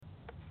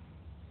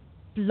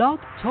Blog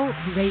Talk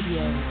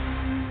Radio.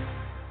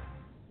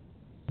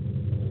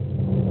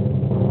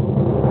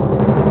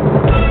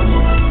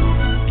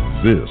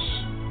 This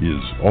is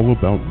All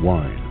About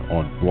Wine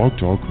on Blog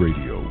Talk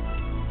Radio,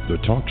 the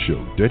talk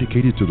show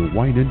dedicated to the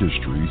wine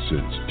industry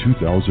since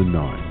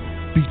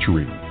 2009,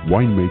 featuring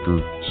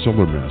winemaker,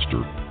 cellar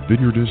master,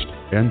 vineyardist,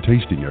 and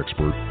tasting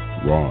expert,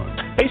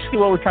 Ron. Basically,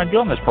 what we're trying to do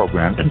on this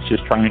program is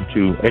just trying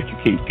to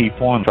educate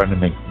people and trying to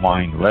make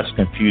wine less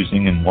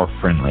confusing and more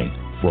friendly.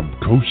 From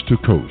coast to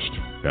coast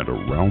and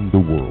around the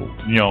world.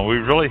 You know, we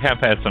really have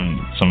had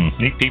some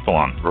neat people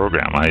on the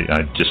program. I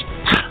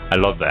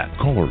love that.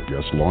 Call our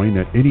guest line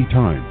at any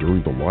time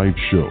during the live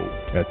show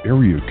at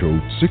area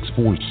code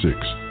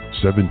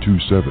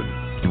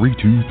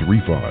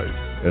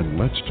 646-727-3235, and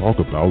let's talk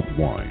about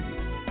wine.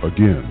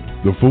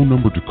 Again, the phone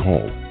number to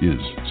call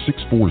is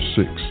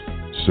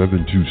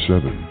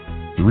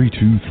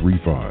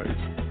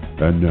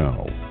 646-727-3235. And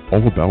now,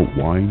 All About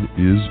Wine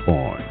is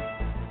on.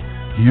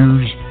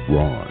 Here's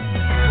Ron.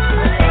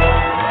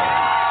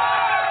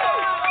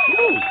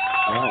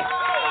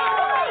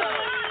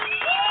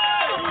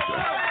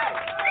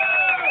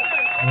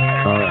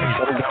 All right,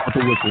 settle down with the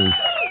whistling.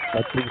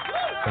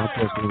 Stop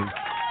whistling.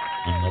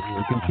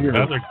 Everyone can hear.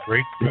 Another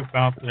great group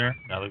out there.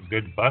 Another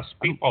good bus.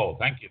 People,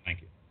 thank you.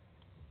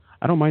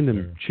 I don't mind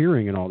them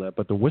cheering and all that,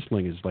 but the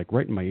whistling is like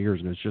right in my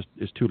ears, and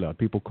it's too loud.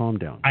 People, calm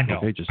down. I know.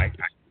 Okay, just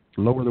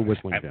lower the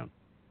whistling down.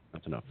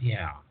 That's enough.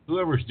 Yeah.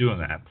 Whoever's doing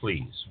that,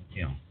 please.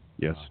 You know.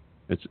 Yes.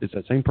 It's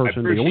that same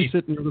person. They only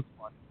sit in the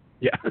spot.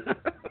 Yeah.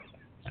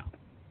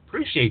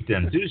 Appreciate the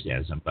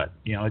enthusiasm, but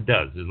it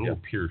does. It's a little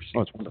piercing.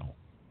 Oh, it's wonderful.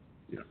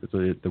 Yeah,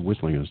 the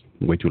whistling is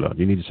way too loud.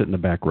 You need to sit in the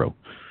back row.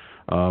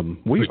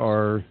 We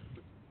are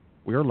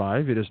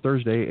live. It is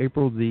Thursday,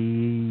 April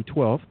the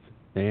 12th,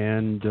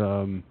 and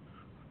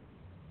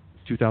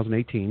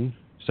 2018,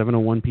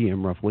 7:01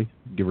 p.m. roughly,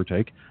 give or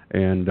take.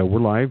 And we're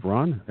live,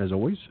 Ron, as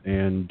always.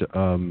 And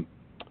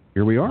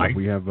here we are. Hi.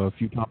 We have a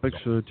few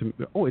topics to.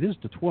 Oh, it is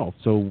the 12th.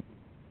 So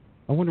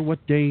I wonder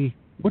what day.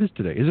 What is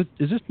today? Is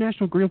this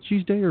National Grilled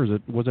Cheese Day, or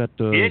was that?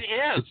 It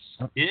is.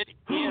 It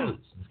is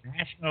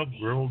National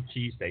Grilled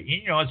Cheese Day.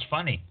 It's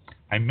funny.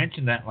 I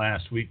mentioned that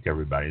last week to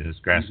everybody, this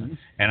grass,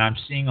 and I'm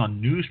seeing on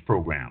news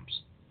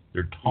programs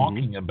they're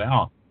talking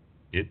about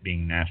it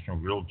being National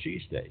Grilled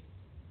Cheese Day.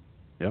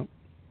 Yep,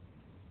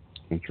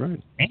 that's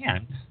right.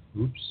 And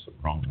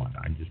wrong one.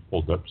 I just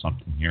pulled up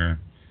something here,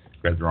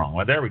 grabbed the wrong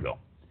one. There we go.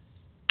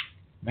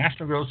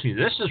 National Grilled Cheese.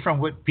 This is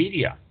from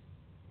Wikipedia.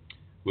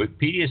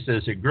 Wikipedia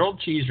says a grilled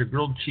cheese or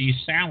grilled cheese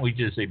sandwich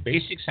is a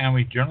basic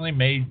sandwich generally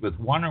made with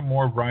one or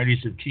more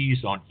varieties of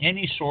cheese on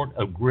any sort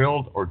of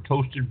grilled or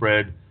toasted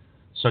bread,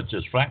 such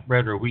as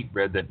flatbread or wheat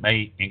bread, that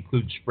may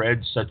include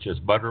spreads such as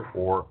butter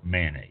or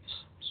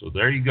mayonnaise. So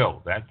there you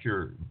go. That's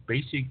your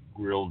basic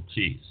grilled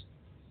cheese.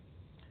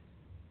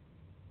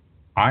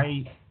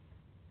 I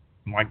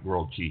like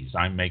grilled cheese.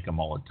 I make them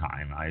all the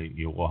time.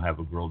 We'll have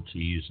a grilled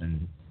cheese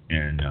and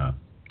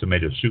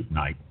tomato soup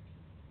night.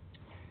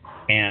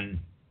 And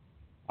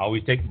I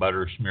always take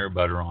butter, smear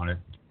butter on it,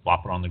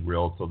 flop it on the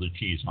grill, throw the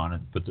cheese on it,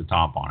 put the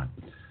top on it.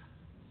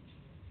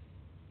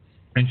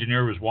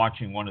 Engineer was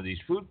watching one of these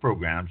food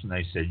programs, and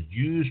they said,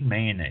 use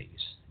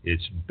mayonnaise.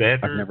 It's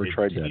better. I've never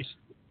tried that.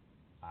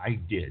 I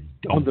did.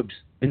 Don't.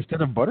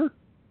 Instead of butter?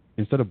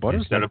 Instead of butter?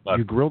 Instead of butter.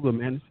 You grill the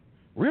mayonnaise?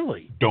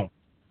 Really? Don't.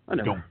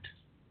 Don't.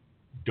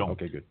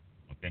 Okay, good.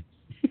 Okay.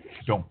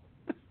 Don't.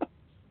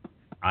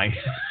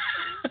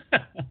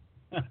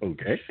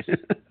 Okay.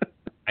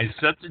 I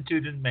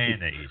substituted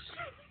mayonnaise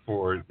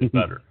for the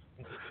butter,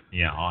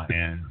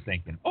 and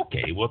thinking,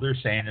 okay, well, they're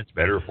saying it's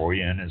better for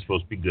you and it's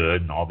supposed to be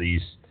good, and all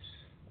these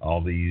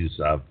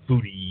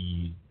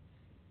foodie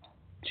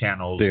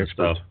channels and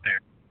stuff.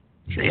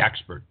 The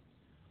expert.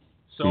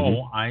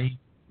 So I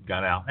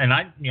got out, and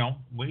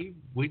we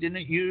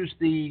didn't use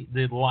the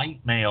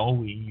light mayo.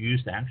 We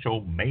used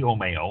actual mayo,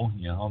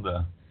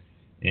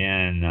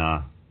 and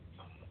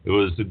it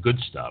was the good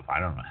stuff.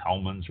 I don't know,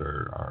 Hellman's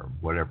or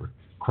whatever,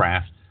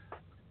 Kraft.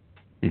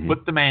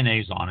 Put the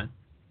mayonnaise on it,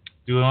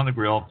 do it on the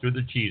grill, threw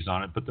the cheese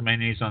on it, put the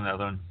mayonnaise on the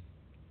other one,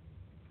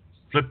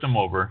 flipped them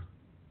over,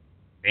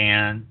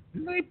 and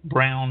they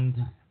browned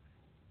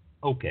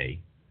okay.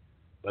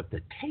 But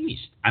the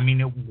taste,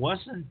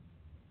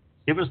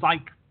 it was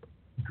like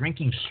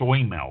drinking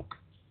soy milk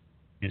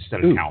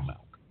instead of cow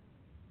milk.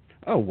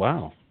 Oh,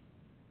 wow.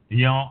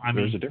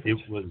 There's a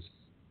difference.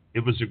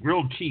 It was a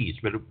grilled cheese,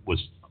 but it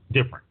was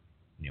different,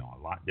 a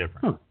lot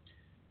different. Huh.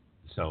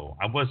 So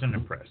I wasn't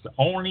impressed. The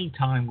only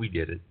time we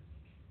did it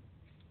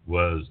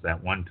was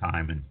that one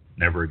time and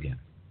never again.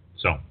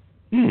 So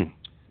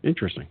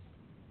interesting.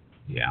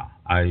 Yeah,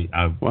 I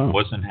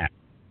wasn't happy.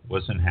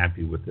 Wasn't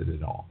happy with it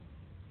at all.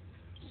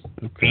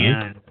 Okay.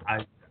 And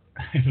I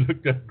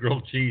looked up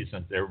grilled cheese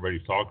since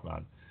everybody's talking about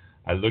it.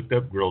 I looked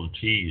up grilled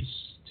cheese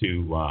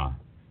to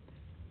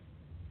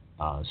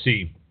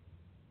see,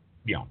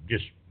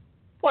 just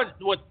what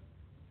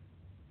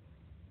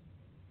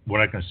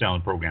I can sell in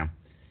the program.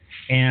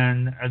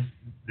 And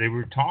they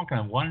were talking,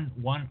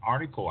 one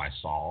article I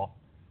saw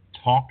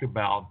talked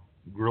about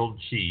grilled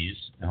cheese.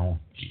 Oh,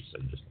 geez, I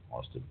just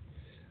lost it.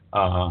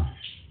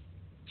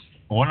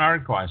 One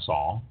article I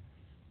saw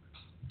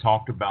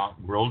talked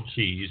about grilled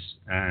cheese,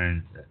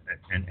 and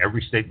in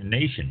every state in the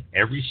nation,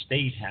 every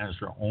state has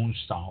their own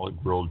style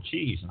of grilled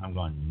cheese. And I'm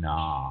going,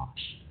 nah.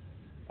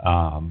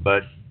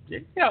 But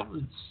yeah,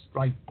 it's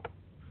like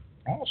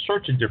all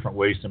sorts of different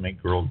ways to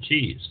make grilled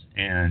cheese.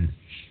 And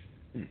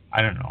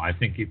I don't know. I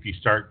think if you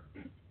start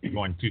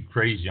going too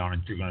crazy on it,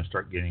 you're going to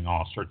start getting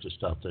all sorts of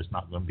stuff that's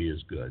not going to be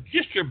as good.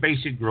 Just your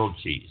basic grilled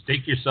cheese.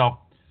 Take yourself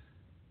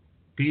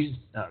 2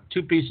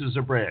 pieces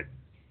of bread.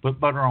 Put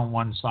butter on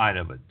one side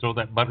of it. Throw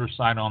that butter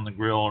side on the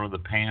grill or the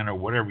pan or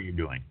whatever you're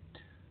doing.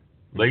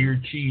 Lay your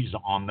cheese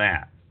on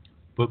that.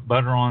 Put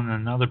butter on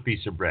another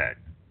piece of bread.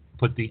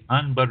 Put the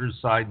unbuttered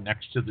side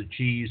next to the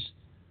cheese.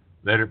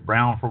 Let it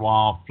brown for a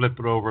while. Flip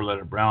it over. Let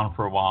it brown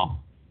for a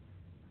while.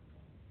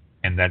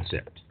 And that's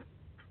it.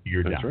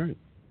 You're done. That's right.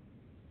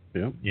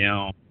 Yep. You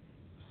know,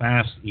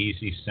 fast,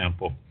 easy,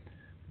 simple.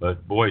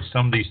 But boy,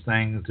 some of these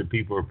things that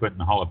people are putting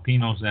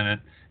jalapenos in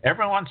it.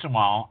 Every once in a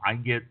while, I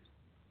get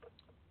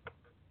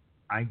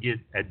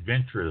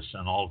adventurous,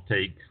 and I'll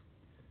take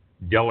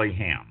deli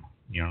ham.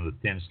 You know, the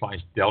thin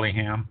sliced deli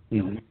ham.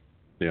 Mm-hmm.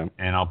 Yeah.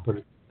 And I'll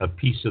put a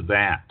piece of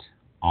that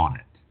on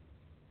it.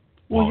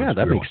 Well, yeah,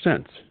 that makes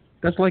sense.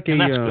 That's like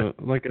a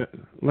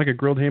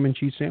grilled ham and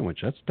cheese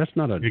sandwich. That's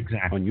not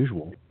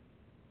unusual.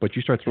 But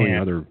you start throwing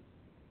other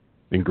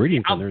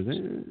ingredients in there.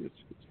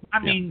 I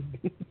mean,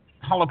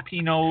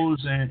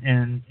 jalapenos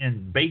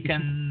and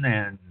bacon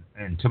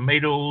and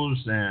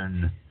tomatoes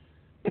and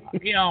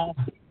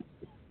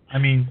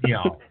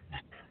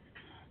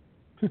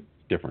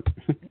different.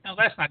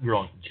 That's not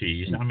grilled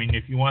cheese. I mean,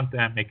 if you want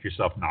that, make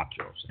yourself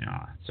nachos.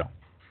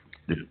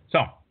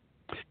 So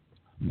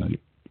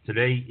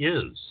today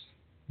is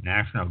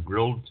National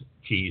Grilled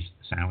Cheese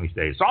Sandwich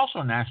Day. It's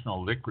also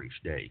National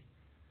Licorice Day,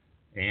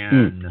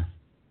 and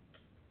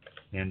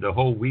the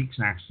whole week's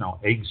National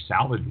Egg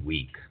Salad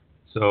Week.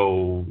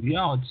 So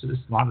it's a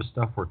lot of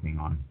stuff working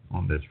on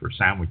this for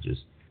sandwiches.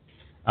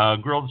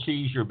 Grilled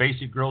cheese, your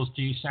basic grilled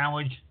cheese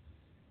sandwich.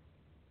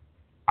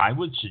 I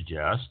would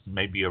suggest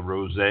maybe a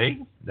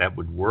rosé. That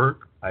would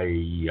work.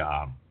 A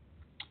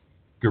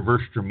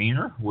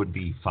Gewürztraminer would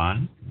be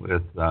fun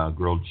with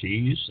grilled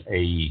cheese.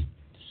 A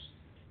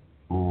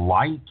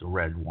light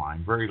red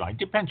wine, very light.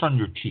 Depends on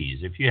your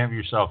cheese. If you have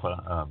yourself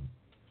a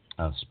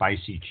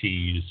spicy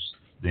cheese,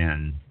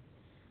 then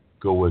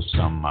go with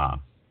some a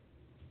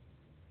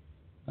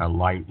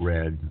light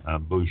red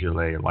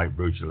Beaujolais, a light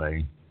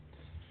Beaujolais.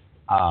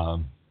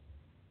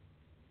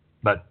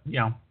 But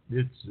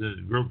it's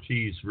grilled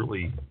cheese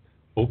really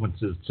opens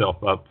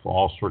itself up for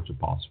all sorts of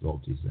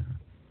possibilities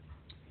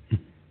there.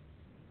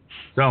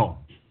 So,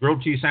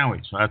 grilled cheese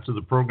sandwich. So after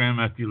the program,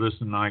 after you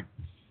listen tonight,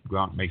 go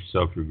out and make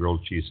yourself your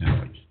grilled cheese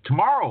sandwich.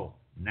 Tomorrow,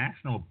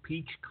 National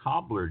Peach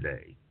Cobbler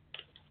Day.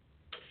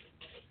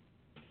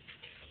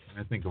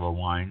 I think of a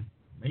wine,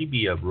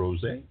 maybe a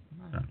rosé.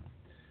 I don't know.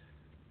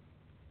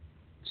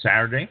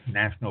 Saturday,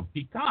 National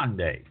Pecan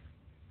Day.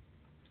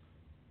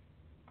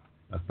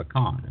 A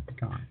pecan.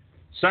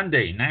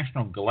 Sunday,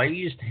 National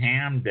Glazed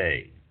Ham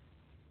Day.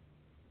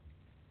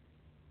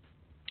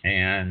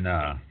 And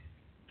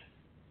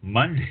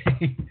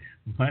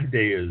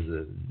Monday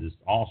is just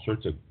all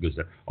sorts of good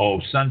stuff. Oh,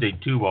 Sunday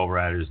too, while we're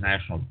at it, is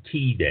National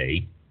Tea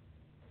Day,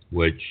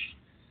 which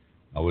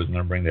I wasn't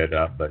going to bring that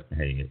up, but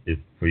hey,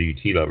 it's for you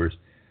tea lovers.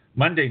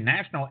 Monday,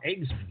 National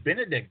Eggs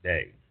Benedict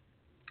Day.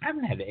 I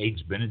haven't had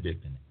Eggs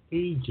Benedict in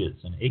ages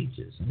and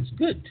ages, and it's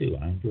good too.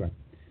 I enjoy it.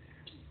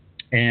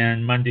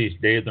 And Monday's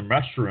Day of the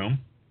Mushroom.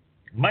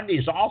 Monday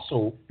is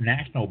also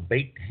National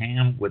Baked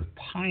Ham with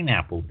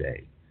Pineapple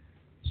Day.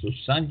 So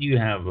Sunday you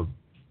have a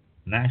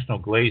National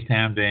Glazed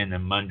Ham Day, and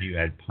then Monday you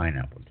add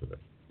pineapple to it.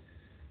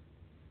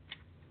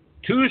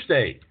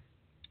 Tuesday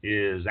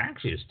is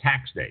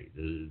tax day.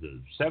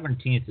 The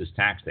 17th is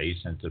tax day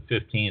since the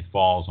 15th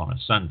falls on a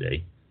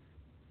Sunday.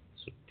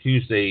 So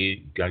Tuesday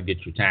you got to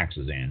get your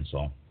taxes in.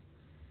 So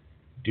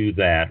do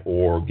that,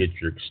 or get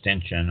your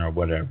extension or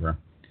whatever.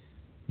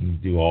 You can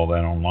do all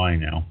that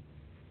online now.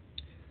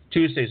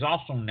 Tuesday is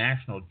also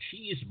National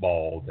Cheese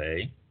Ball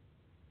Day.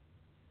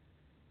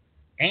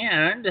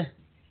 And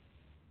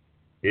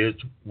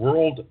it's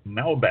World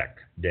Malbec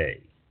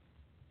Day.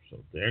 So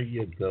there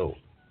you go.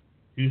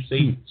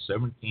 Tuesday,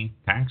 17th,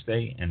 Tax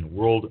Day, and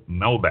World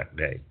Malbec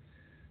Day.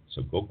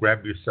 So go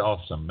grab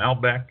yourself some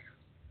Malbec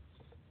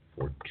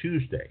for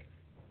Tuesday.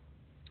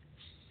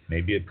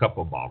 Maybe a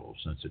couple bottles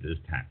since it is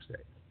Tax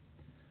Day.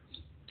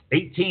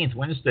 18th,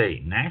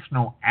 Wednesday,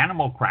 National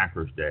Animal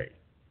Crackers Day.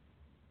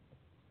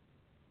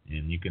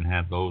 And you can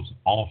have those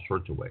all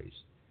sorts of ways.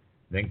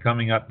 Then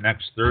coming up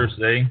next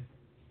Thursday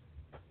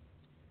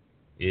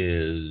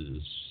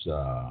is,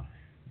 doesn't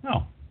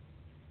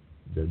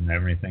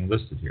have anything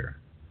listed here.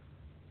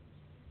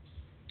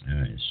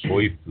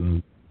 Soy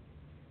food.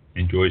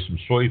 Enjoy some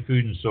soy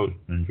food and so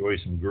enjoy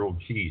some grilled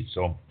cheese.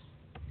 So,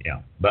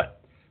 yeah.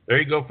 But there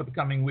you go for the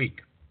coming week.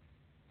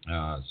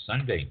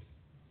 Sunday,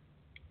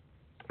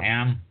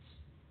 ham.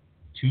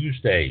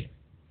 Tuesday,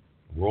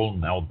 World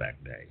Malbec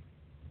Day.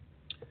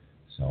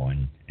 So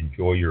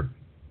enjoy your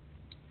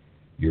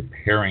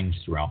pairings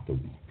throughout the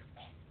week.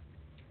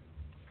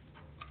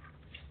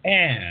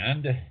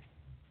 And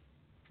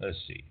let's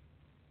see,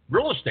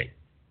 real estate.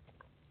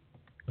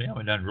 We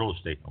haven't done real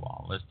estate in a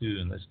while. Let's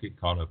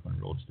get caught up on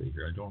real estate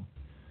here. I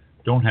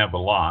don't have a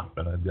lot,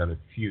 but I've got a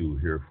few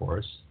here for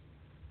us.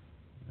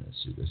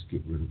 Let's see. Let's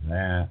get rid of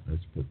that.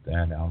 Let's put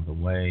that out of the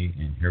way,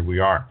 and here we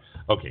are.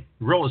 Okay,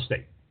 real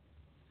estate.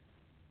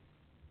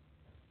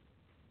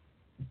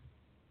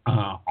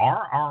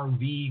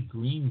 RRV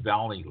Green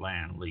Valley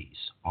land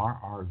lease.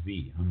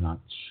 RRV. I'm not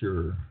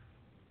sure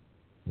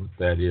what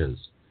that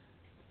is.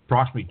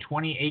 Approximately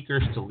 20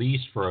 acres to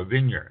lease for a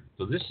vineyard.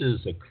 So this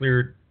is a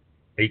cleared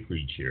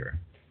acreage here.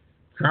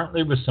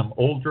 Currently with some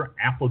older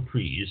apple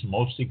trees,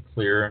 mostly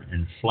clear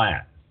and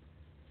flat.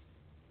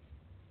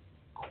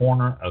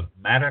 Corner of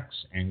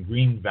Maddox and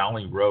Green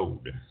Valley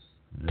Road.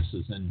 This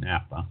is in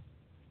Napa.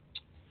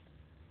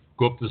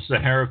 Go up the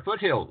Sahara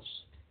Foothills.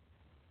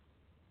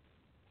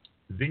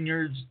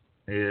 Vineyards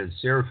is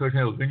Sahara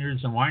Foothills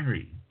Vineyards and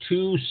Winery.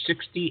 2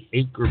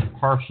 60-acre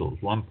parcels.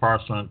 One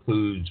parcel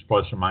includes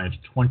plus or minus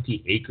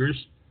 20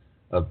 acres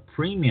of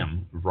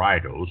premium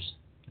varietals.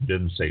 It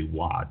doesn't say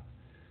what.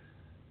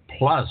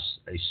 Plus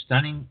a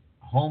stunning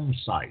home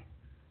site.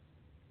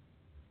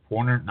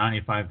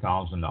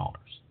 $495,000.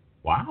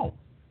 Wow.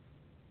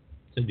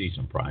 It's a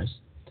decent price.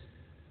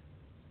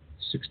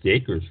 60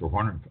 acres for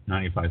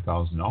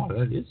 $495,000.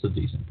 That is a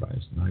decent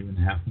price. Not even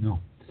 $500,000.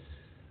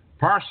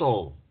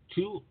 Parcel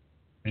 2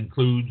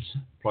 includes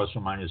plus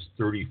or minus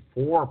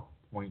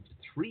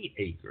 34.3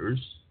 acres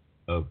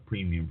of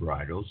premium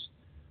varietals,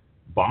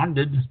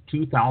 bonded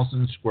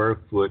 2,000 square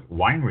foot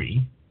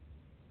winery,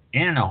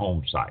 and a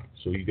home site.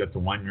 So you got the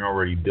winery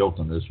already built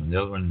on this one. The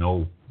other one,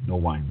 no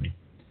winery.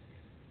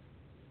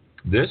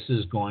 This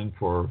is going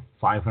for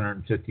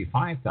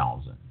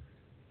 $555,000.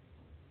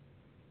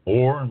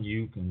 Or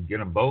you can get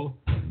them both.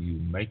 You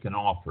make an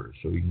offer,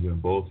 so you can get them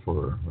both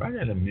for right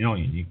at $1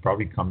 million. You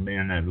probably come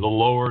in at a little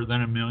lower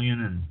than $1 million,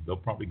 and they'll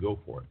probably go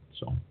for it.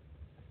 So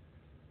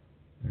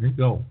there you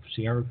go,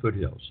 Sierra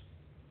Foothills,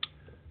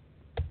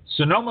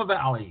 Sonoma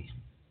Valley,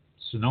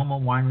 Sonoma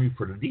Winery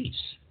for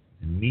lease,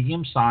 a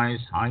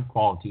medium-sized,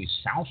 high-quality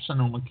South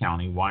Sonoma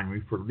County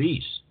winery for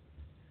lease,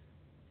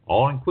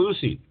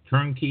 all-inclusive,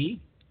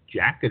 turnkey,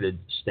 jacketed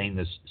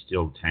stainless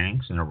steel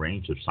tanks in a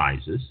range of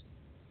sizes,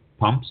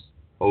 pumps,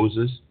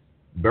 hoses,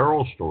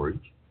 barrel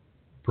storage,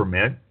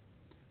 permit,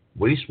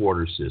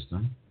 wastewater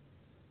system,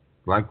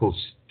 glycol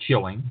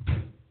chilling,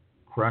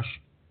 crush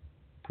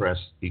press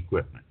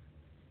equipment.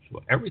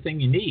 So everything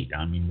you need.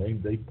 I mean,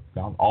 they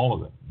got all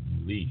of it.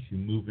 Lease. You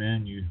move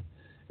in.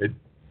 It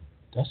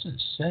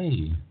doesn't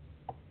say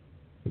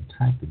the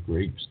type of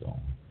grapes though.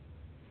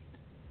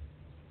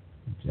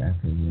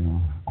 Exactly.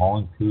 All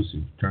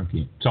inclusive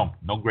turnkey. So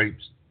no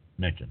grapes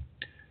mentioned.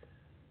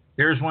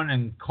 Here's one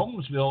in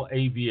Colmesville,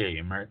 AVA,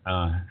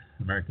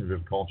 American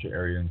Viticulture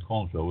Area in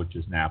Colmesville, which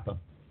is Napa.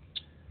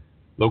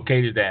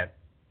 Located at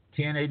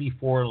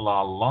 1084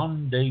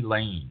 Lalonde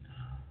Lane.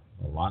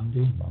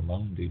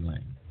 Lalonde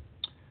Lane.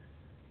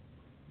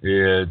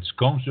 It's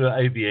Colmesville,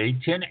 AVA,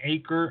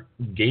 10-acre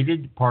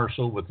gated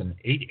parcel with an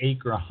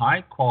 8-acre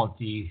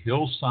high-quality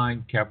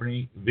hillside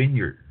Cabernet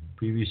vineyard,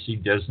 previously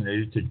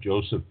designated to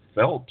Joseph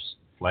Phelps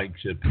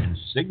flagship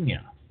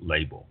insignia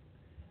label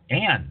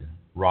and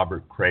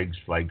Robert Craig's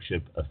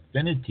flagship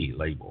Affinity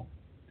label.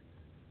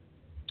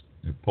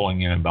 They're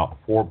pulling in about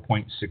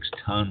 4.6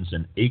 tons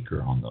an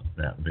acre on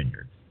that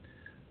vineyard,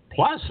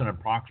 plus an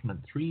approximate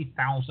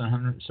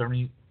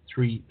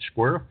 3,173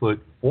 square foot,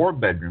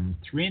 4-bedroom,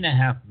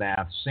 3.5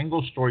 bath,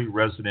 single-story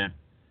resident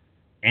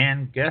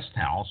and guest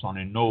house on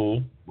a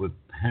knoll with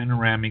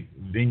panoramic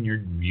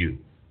vineyard view.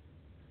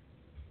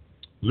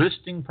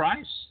 Listing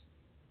price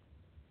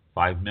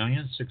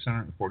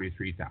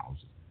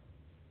 $5,643,000.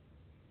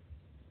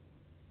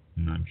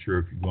 And I'm sure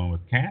if you're going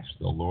with cash,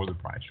 they'll lower the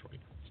price for you.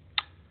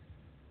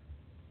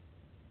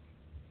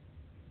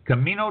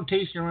 Camino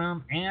Tasting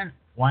Room and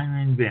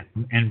Winery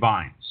and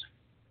Vines.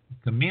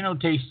 Camino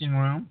Tasting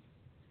Room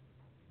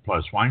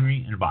plus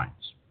Winery and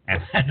Vines.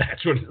 And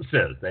that's what it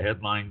says. The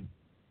headline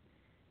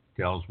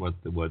tells what's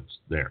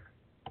there.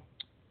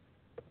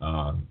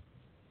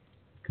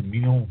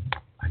 Camino,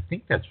 I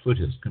think that's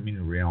Foothills.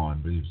 Camino Real, I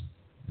believe,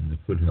 in the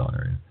Foothill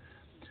area.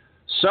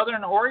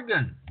 Southern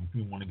Oregon, if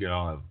you want to get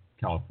out of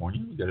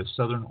California, we've got a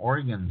Southern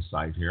Oregon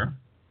site here.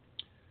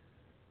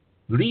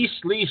 Lease,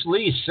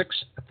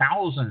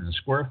 6,000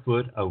 square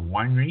foot of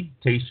winery,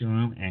 tasting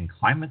room, and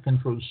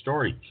climate-controlled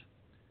storage.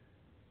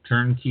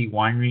 Turnkey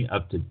winery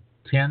up to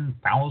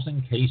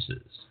 10,000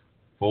 cases.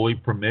 Fully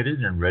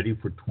permitted and ready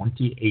for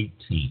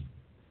 2018.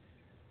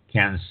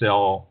 Can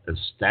sell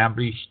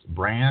established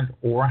brand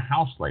or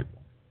house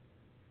label.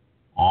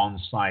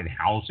 On-site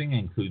housing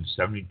includes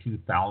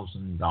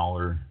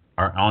 $72,000, or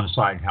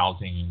on-site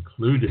housing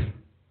included.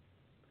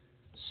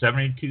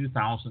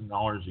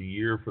 $72,000 a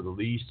year for the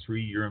lease,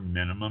 3-year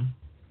minimum.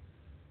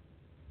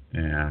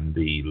 And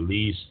the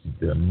lease,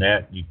 the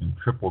net, you can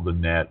triple the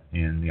net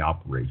in the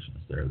operations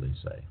there, they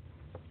say.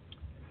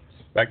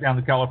 Back down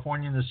to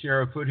California in the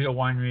Sierra Foothill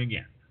Winery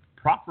again.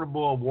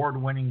 Profitable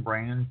award-winning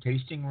brand,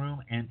 tasting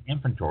room, and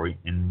inventory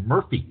in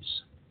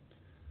Murphy's.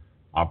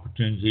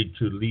 Opportunity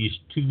to lease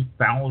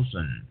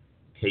 2,000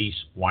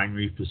 case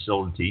winery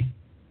facility.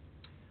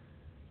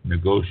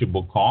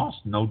 Negotiable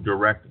cost. No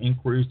direct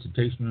inquiries to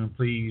tasting room.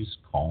 Please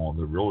call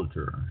the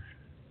realtor.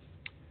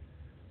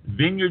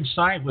 Vineyard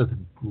site with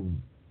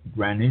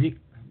granitic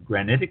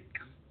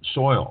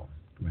soil.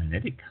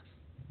 Granitic?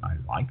 I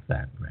like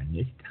that.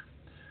 Granitic.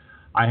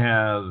 I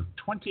have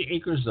 20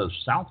 acres of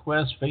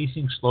southwest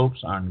facing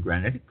slopes on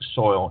granitic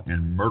soil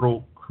in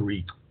Myrtle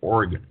Creek,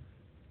 Oregon.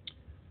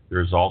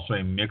 There's also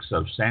a mix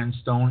of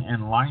sandstone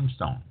and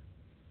limestone.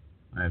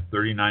 I have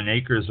 39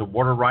 acres of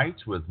water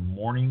rights with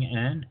morning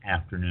and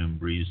afternoon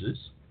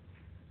breezes.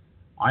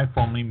 I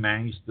formerly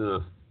managed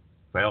the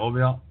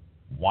Fayetteville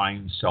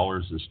Wine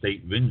Cellars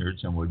Estate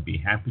Vineyards and would be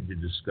happy to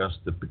discuss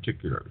the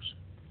particulars.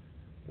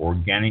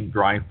 Organic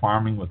dry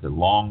farming with a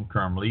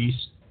long-term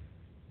lease,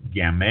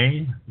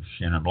 Gamay,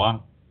 Chenin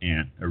Blanc,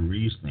 and a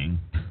Riesling,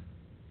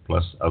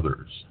 plus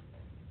others.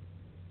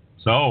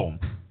 So,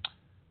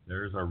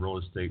 there's our real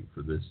estate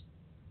for this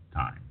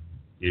time.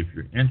 If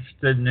you're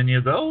interested in any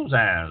of those,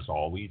 as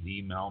always,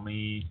 email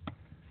me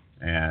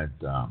at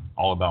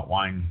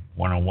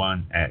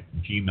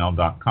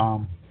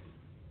allaboutwine101@gmail.com,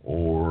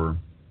 or,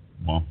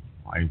 well,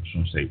 I was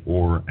going to say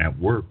or at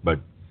work,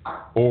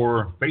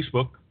 or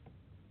Facebook,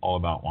 All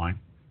About Wine,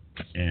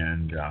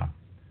 and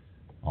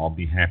I'll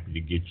be happy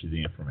to get you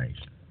the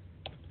information.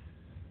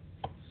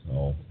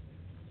 So,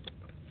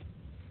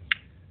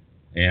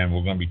 and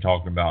we're going to be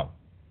talking about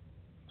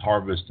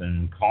harvest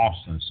and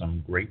cost and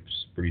some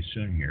grapes pretty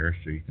soon here,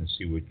 so you can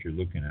see what you're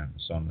looking at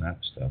and some of that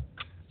stuff.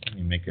 Let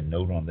me make a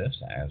note on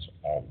this, as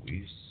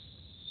always,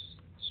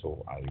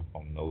 so I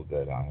will know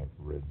that I have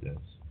read this.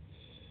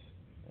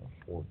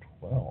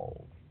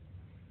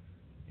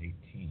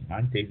 4/12/18.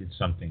 I dated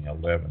something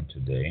 11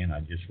 today, and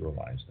I just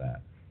realized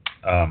that.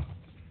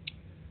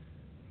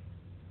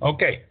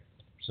 Okay,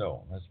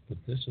 so let's put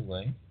this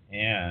away,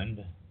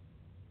 and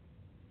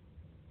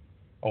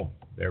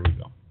there we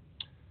go.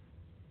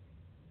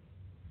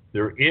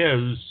 There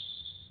is.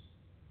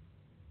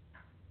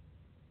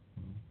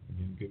 It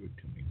didn't give it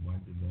to me. Why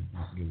did that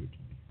not give it to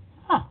me?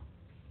 Huh.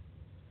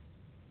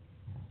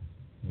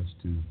 Let's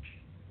do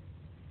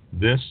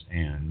this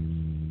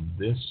and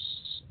this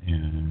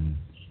and.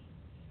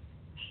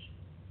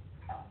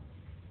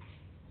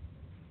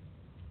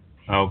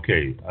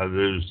 Okay,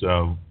 there's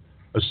a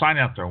sign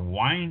out there,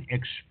 Wine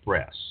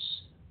Express.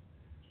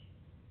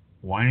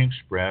 Wine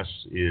Express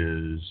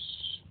is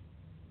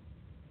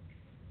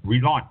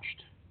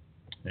relaunched.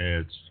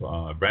 It's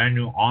a brand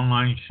new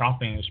online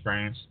shopping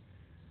experience.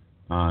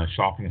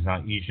 Shopping is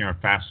now easier and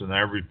faster than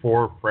ever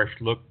before.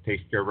 Fresh look,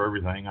 takes care of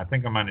everything. I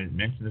think I might have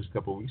mentioned this a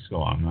couple of weeks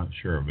ago. I'm not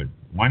sure, but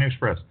Wine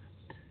Express.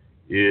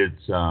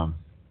 It's a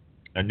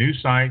new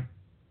site,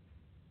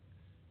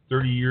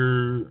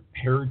 30-year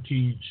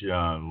heritage,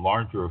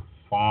 larger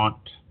font,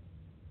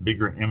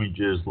 bigger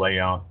images,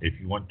 layout. If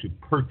you want to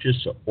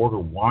purchase or order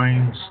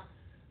wines,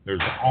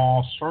 there's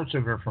all sorts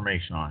of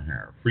information on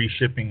here. Free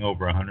shipping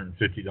over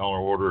 $150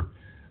 order.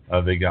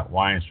 They got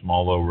wines from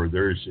all over.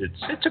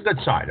 It's a good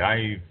site.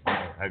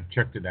 I've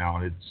checked it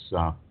out. It's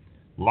a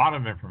lot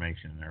of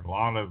information there. A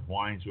lot of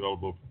wines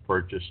available for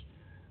purchase,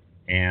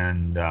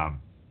 and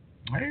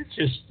it's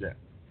just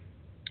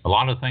a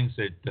lot of things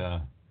that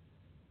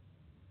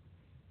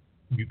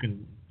you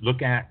can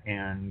look at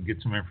and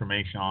get some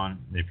information on.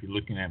 If you're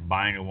looking at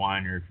buying a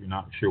wine, or if you're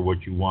not sure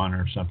what you want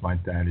or something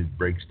like that, it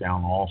breaks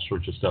down all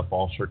sorts of stuff,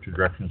 all sorts of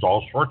directions,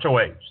 all sorts of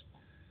ways.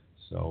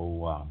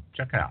 So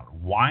check it out,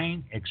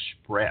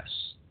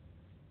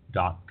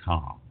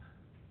 wineexpress.com.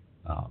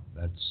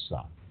 That's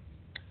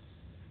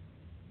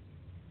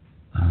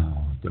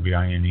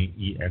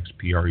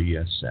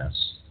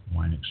WINEXPRESS,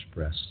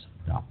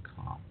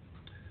 wineexpress.com.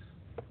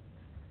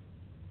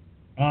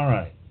 All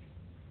right.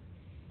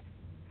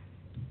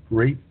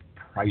 Great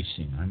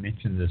pricing. I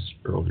mentioned this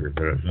earlier,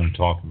 but I was going to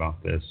talk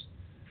about this.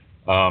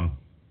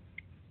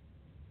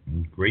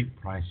 Great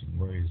pricing.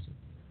 Where is it?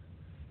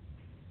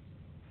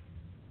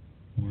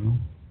 Well,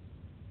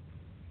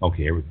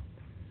 okay, here we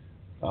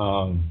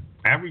go.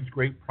 Average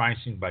grape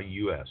pricing by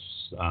U.S.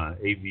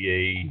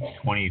 AVA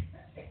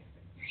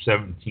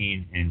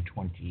 2017 and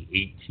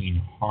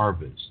 2018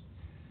 harvest.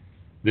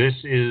 This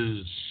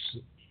is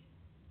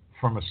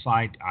from a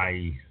site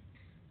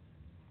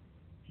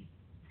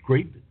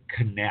Grape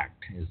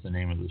Connect is the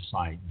name of the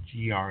site.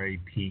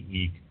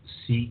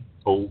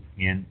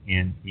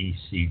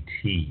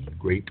 GRAPECONNECT.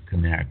 Grape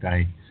Connect.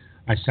 I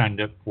signed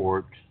up for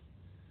it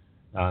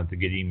to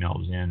get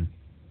emails in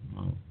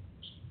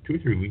 2 or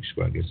 3 weeks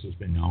ago. I guess it's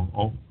been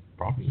now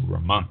probably over a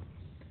month.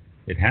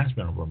 It has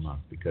been over a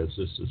month because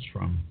this is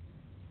from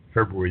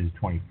February the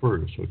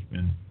 21st, so it's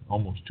been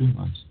almost 2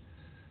 months.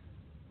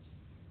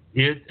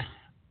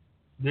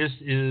 This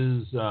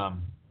is a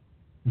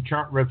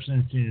chart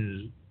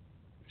representing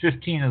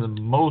 15 of the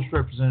most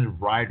representative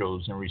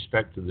varietals in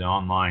respect to the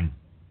online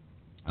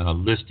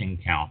listing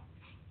count.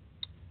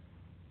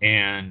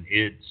 And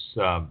it's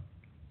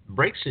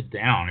breaks it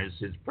down.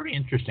 It's pretty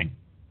interesting.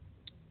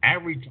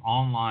 Average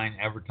online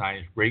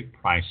advertised grape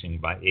pricing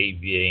by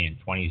AVA in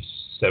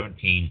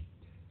 2017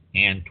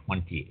 and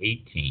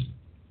 2018.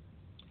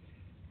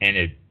 And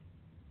it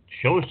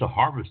shows the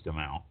harvest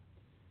amount,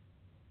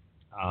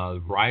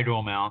 varietal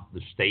amount, the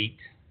state,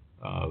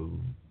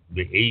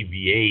 the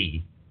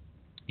AVA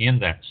in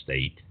that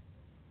state,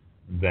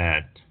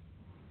 that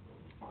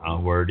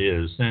where it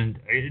is. And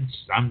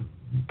I'm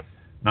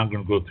not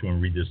going to go through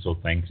and read this whole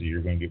thing because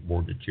you're going to get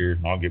bored to tears,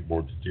 and I'll get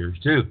bored to tears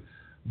too.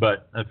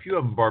 But a few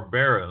of them,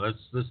 Barbera.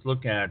 Let's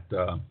look at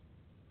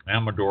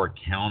Amador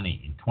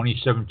County. In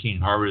 2017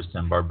 harvest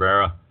in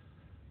Barbera,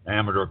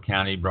 Amador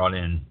County brought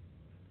in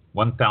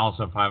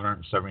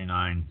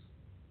 1,579.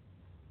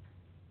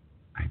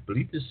 I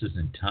believe this is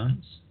in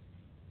tons.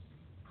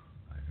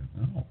 I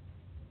don't know.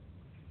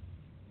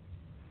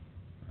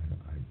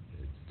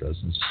 It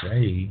doesn't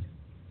say.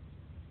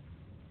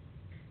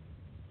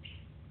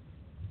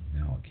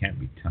 No, it can't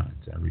be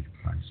tons. Average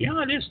price.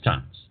 Yeah, it is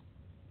tons.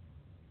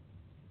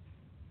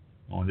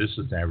 Oh, this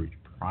is average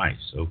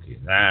price. Okay,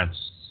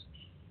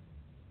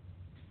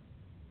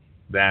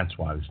 that's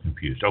why I was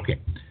confused. Okay,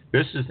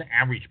 this is the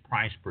average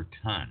price per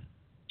ton,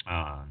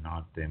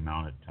 not the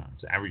amount of tons.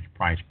 The average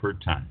price per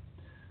ton.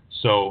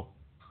 So,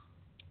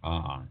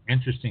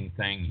 interesting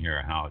thing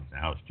here how it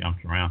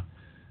jumps around.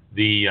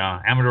 The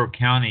Amador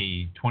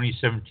County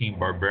 2017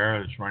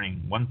 Barbera is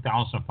running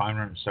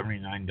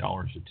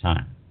 $1,579 a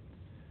ton.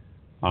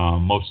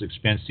 Most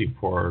expensive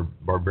for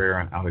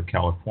Barbera out of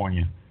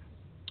California.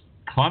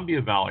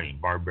 Columbia Valley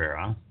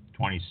Barbera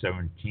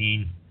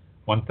 2017,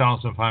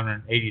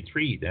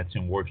 $1,583. That's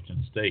in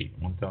Washington State,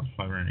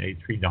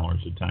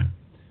 $1,583 a ton.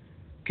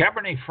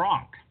 Cabernet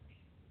Franc.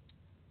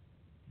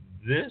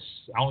 This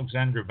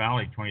Alexander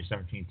Valley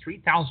 2017,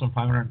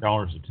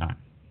 $3,500 a ton.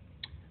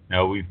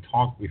 Now, we've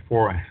talked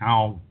before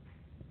how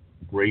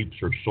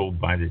grapes are sold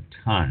by the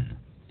ton,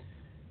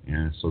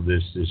 and so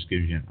this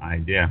gives you an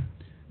idea.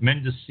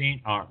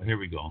 Mendocino, here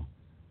we go.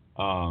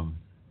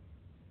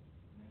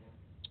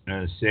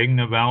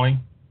 Saginaw Valley,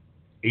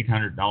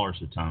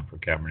 $800 a ton for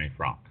Cabernet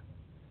Franc.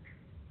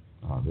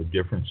 The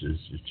difference is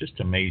just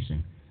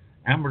amazing.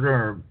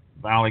 Amador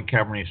Valley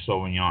Cabernet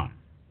Sauvignon,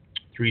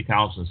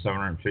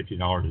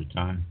 $3,750 a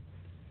ton.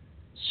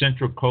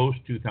 Central Coast,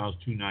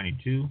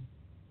 $2,292.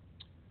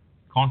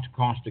 Contra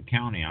Costa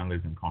County, I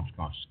live in Contra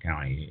Costa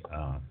County.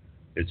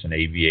 It's an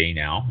AVA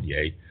now,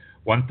 yay.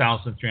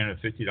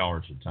 $1,350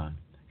 a ton.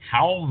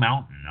 Howell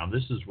Mountain, now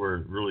this is where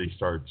it really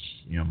starts,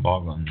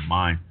 boggling the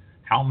mind.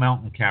 Howell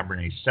Mountain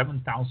Cabernet,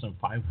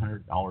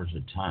 $7,500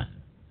 a ton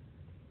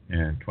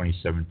in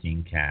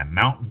 2017 cab.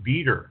 Mount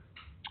Veeder,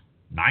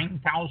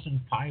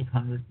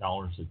 $9,500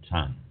 a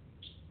ton,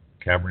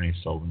 Cabernet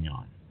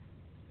Sauvignon.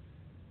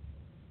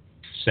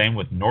 Same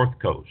with North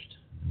Coast,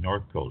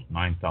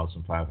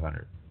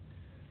 $9,500.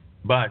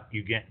 But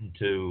you get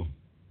into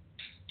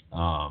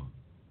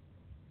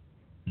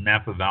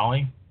Napa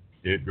Valley,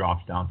 it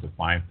drops down to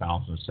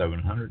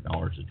 $5,700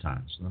 a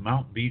ton. So the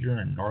Mount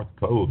Veeder and North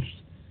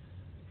Coast,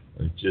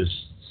 it's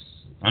just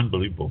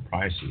unbelievable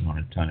prices on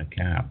a ton of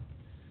cab.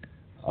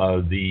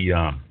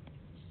 The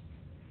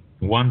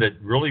one that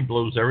really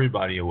blows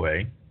everybody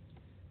away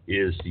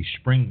is the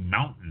Spring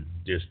Mountain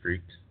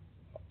District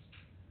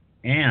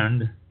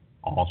and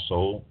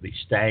also the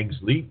Stag's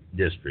Leap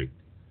District.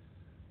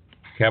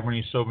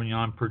 Cabernet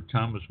Sauvignon per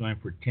ton was going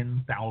for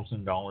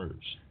 $10,000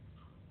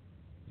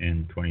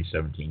 in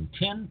 2017.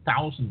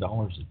 $10,000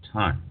 a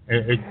ton.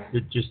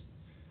 It just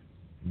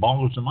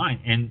boggles the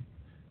mind. And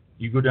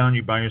you go down,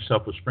 you buy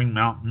yourself a Spring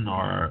Mountain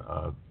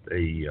or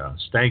a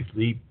Stag's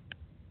Leap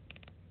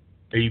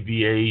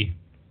AVA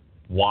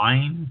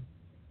wine,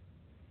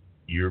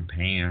 you're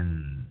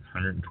paying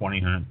 $120,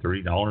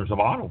 $130 a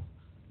bottle,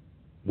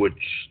 which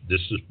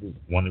this is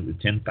one of the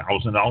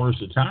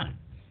 $10,000 a ton.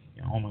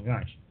 Oh my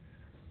gosh.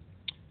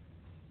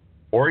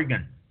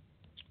 Oregon,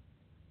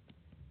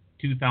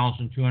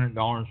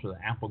 $2,200 for the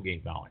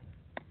Applegate Valley.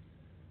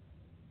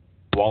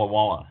 Walla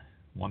Walla,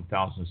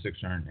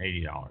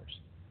 $1,680.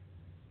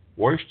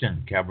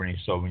 Washington Cabernet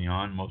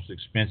Sauvignon, most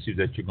expensive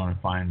that you're going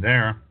to find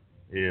there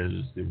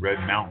is the Red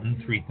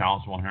Mountain,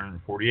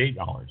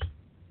 $3,148.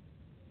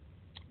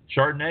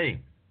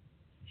 Chardonnay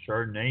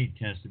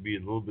tends to be a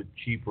little bit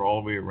cheaper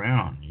all the way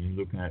around. You're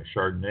looking at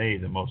Chardonnay.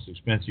 The most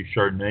expensive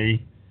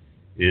Chardonnay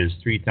is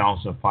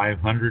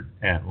 $3,500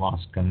 at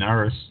Las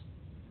Canaras.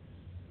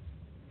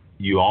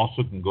 You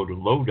also can go to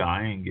Lodi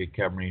and get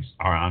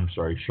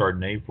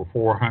Chardonnay for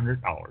 $400 a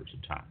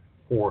ton.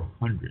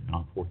 $400,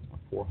 not $400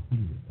 a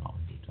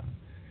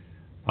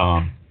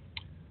ton.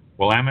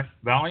 Willamette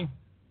Valley,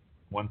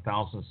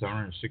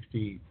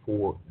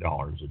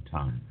 $1,764 a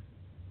ton.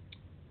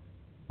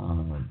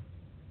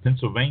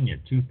 Pennsylvania,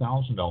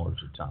 $2,000 a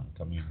ton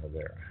coming out of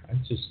there.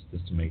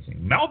 That's amazing.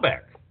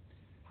 Malbec,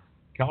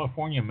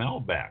 California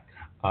Malbec.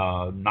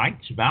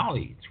 Knights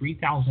Valley,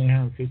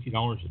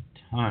 $3,850 a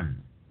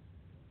ton.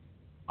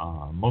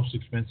 Most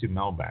expensive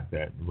Malbec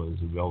that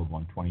was available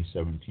in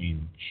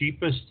 2017.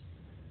 Cheapest,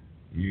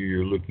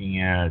 you're looking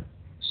at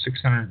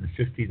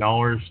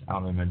 $650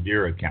 out in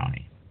Madera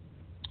County.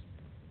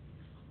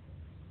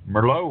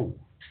 Merlot.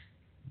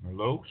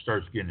 Merlot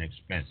starts getting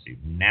expensive.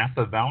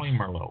 Napa Valley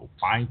Merlot,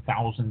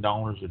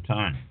 $5,000 a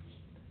ton.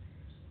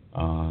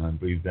 I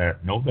believe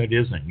that. No, that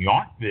isn't.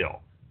 Yountville,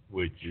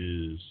 which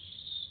is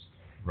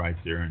right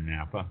there in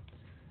Napa,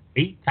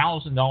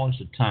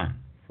 $8,000 a ton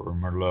for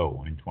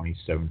Merlot in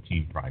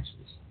 2017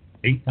 prices.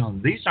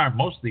 $8,000.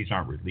 Most of these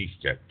aren't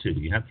released yet, too.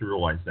 You have to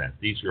realize that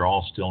these are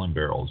all still in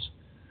barrels.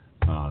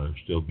 They're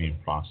still being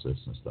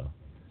processed and stuff.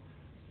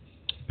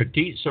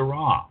 Petite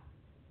Sirah.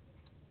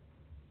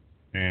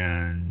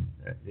 And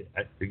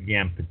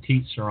again,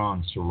 Petite Sirah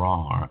and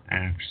Syrah are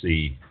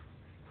actually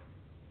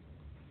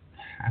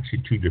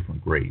two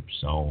different grapes.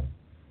 So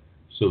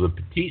the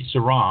Petite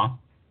Sirah,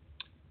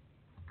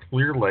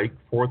 Clear Lake,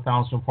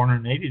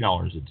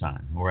 $4,480 a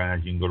ton.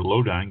 Whereas you can go to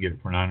Lowdown and get it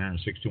for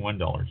 $961 a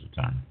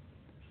ton.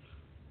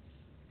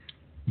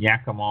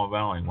 Yakima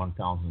Valley,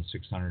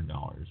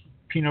 $1,600.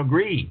 Pinot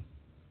Gris.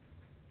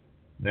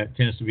 That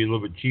tends to be a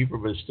little bit cheaper,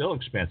 but it's still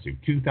expensive.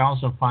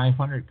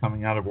 $2,500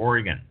 coming out of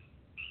Oregon.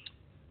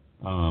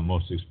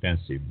 Most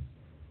expensive.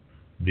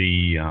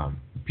 The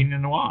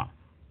Pinot Noir.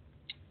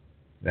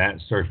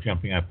 That starts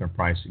jumping up in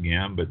price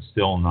again, but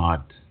still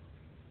not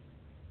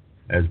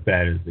as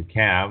bad as the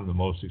Cab. The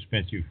most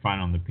expensive you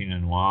find on the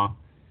Pinot Noir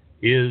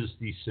is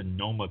the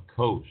Sonoma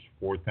Coast,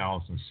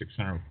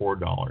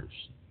 $4,604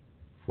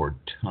 for a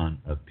ton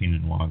of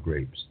Pinot Noir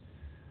grapes.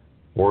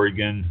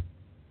 Oregon,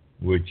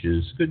 which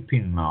is good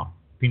Pinot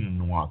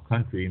Noir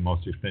country,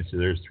 most expensive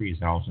there is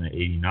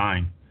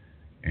 $3,089,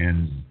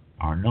 and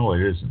no,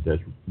 it isn't.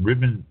 That's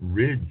Ribbon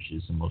Ridge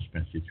is the most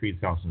expensive,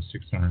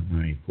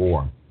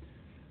 $3,694.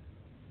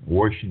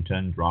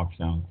 Washington drops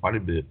down quite a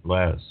bit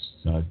less,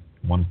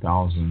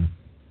 $1,600,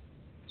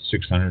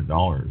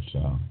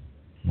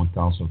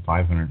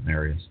 $1,500 in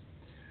areas.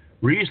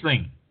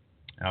 Riesling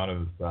out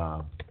of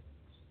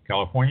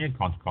California,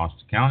 Contra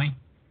Costa County,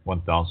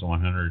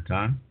 $1,100 a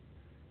ton.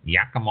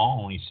 Yakima,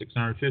 only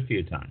 $650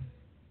 a ton.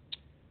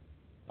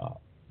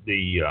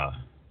 The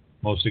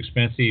most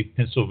expensive,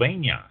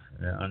 Pennsylvania,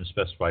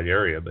 unspecified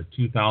area, but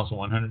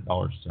 $2,100 a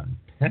ton.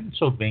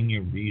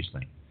 Pennsylvania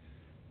Riesling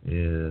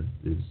is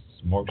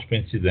more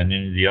expensive than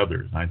any of the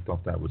others. I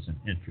thought that was an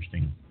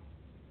interesting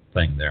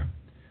thing there.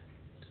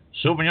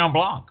 Sauvignon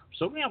Blanc.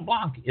 Sauvignon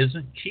Blanc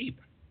isn't cheap.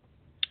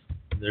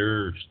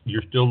 You're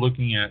still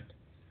looking at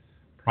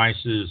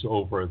prices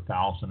over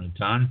 $1,000 a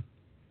ton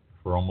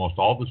for almost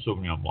all the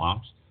Sauvignon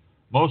Blancs.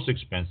 Most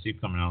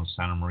expensive coming out of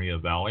Santa Maria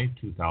Valley,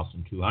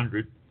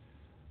 $2,200.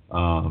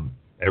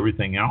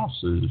 Everything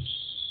else is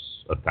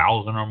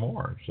 $1,000 or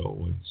more,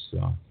 so it's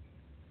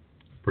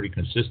pretty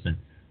consistent.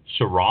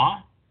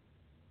 Syrah,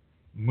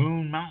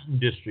 Moon Mountain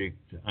District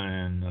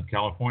in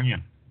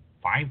California,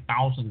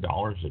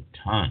 $5,000 a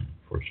ton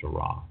for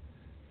Syrah.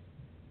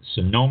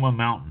 Sonoma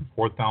Mountain,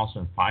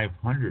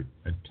 $4,500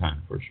 a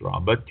ton for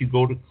Syrah. But you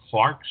go to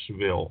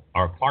Clarksville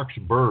or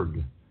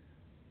Clarksburg,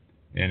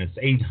 and it's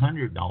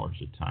 $800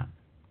 a ton.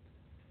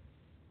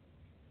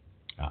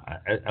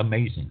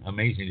 Amazing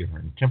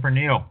difference.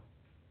 Tempranillo,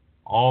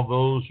 all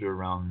those are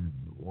around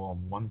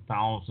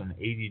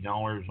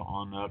 $1,080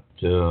 on up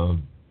to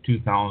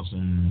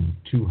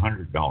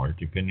 $2,200,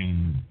 depending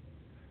on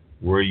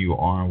where you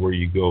are and where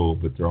you go.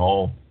 But they're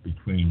all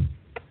between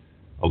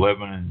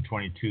 $1,100 and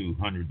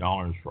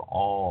 $2,200 for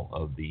all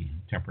of the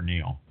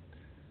Tempranillo.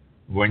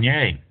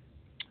 Viognier,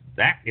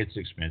 that gets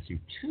expensive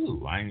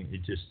too.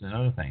 It's just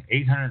another thing.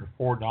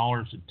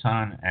 $804 a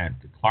ton at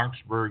the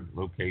Clarksburg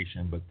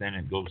location, but then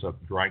it goes up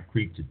Dry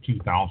Creek to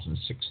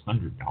 $2,600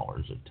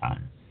 a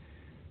ton.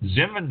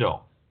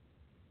 Zinfandel,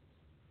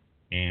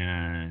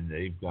 and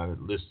they've got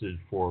it listed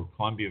for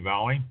Columbia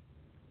Valley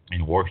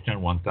in Washington,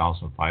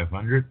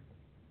 $1,500.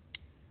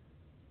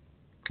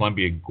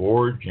 Columbia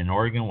Gorge in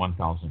Oregon,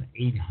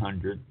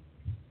 $1,800.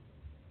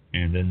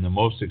 And then the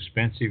most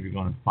expensive you're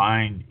going to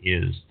find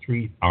is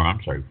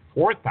 $4,200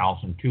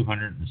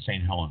 in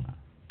St. Helena,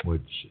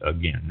 which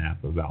again,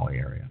 Napa Valley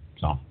area.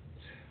 So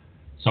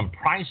some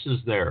prices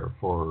there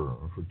for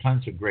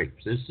tons of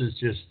grapes. This is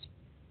just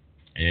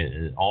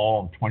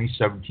all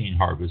 2017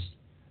 harvest,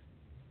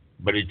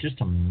 but it's just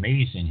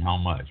amazing how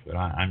much. But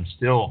I'm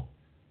still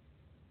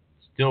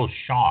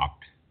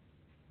shocked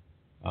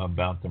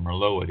about the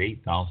Merlot at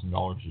 $8,000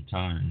 a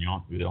ton in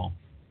Yountville,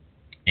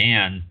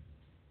 and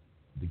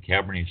the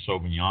Cabernet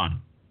Sauvignon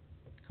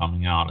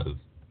coming out of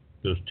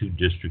those two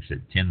districts at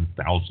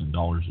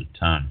 $10,000 a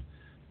ton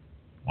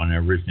on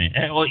everything.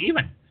 Well,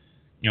 even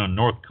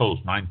North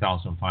Coast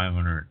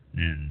 $9,500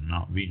 and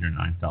Mount Veeder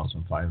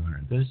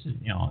 $9,500. This is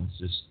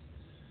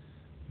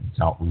it's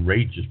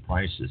outrageous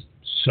prices.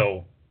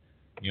 So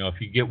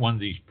if you get one of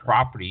these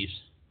properties,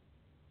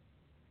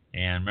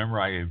 and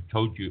remember I've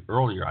told you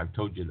earlier, I've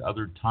told you at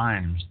other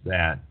times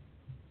that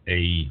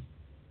a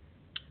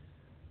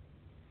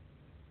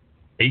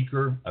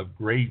acre of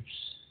grapes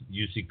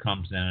usually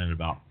comes in at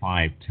about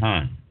 5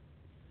 tons.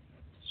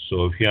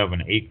 So if you have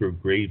an acre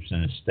of grapes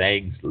in a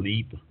Stag's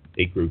Leap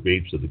acre of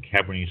grapes of the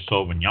Cabernet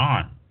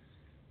Sauvignon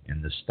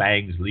in the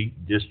Stag's Leap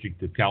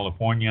district of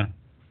California,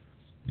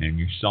 and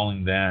you're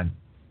selling that,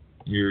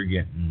 you're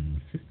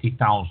getting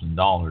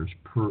 $50,000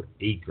 per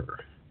acre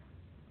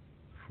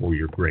for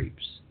your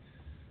grapes.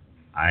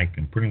 I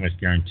can pretty much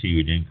guarantee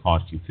you it didn't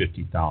cost you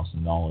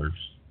 $50,000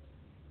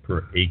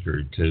 per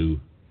acre to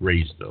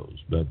raise those,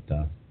 but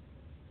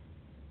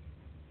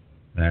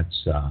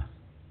that's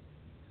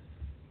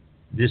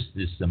this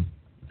is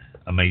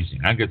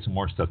amazing. I got some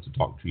more stuff to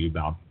talk to you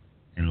about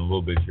in a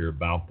little bit here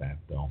about that,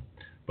 though.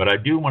 But I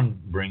do want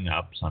to bring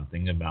up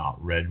something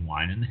about red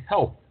wine and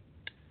health.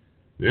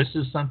 This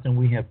is something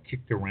we have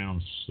kicked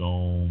around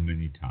so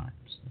many times.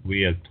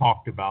 We have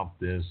talked about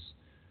this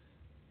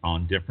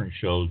on different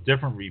shows,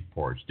 different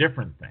reports,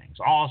 different things,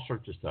 all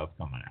sorts of stuff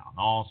coming out,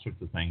 all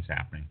sorts of things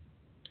happening.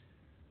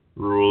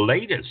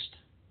 Latest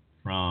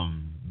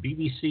from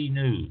BBC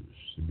News,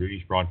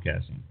 British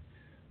Broadcasting.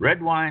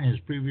 Red wine has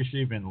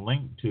previously been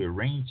linked to a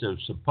range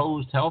of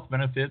supposed health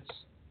benefits.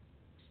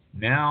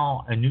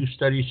 Now, a new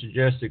study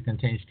suggests it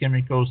contains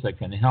chemicals that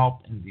can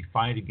help in the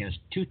fight against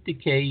tooth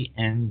decay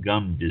and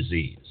gum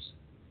disease.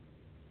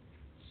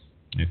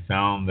 They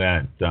found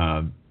that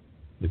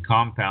the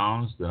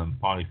compounds, the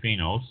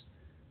polyphenols,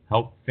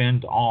 help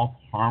fend off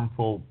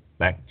harmful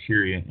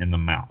bacteria in the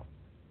mouth,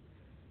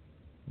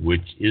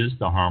 which is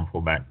the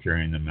harmful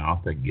bacteria in the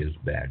mouth that gives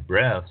bad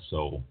breath.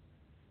 So,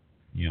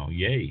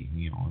 yay,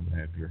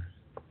 have your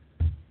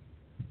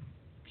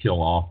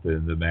kill off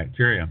the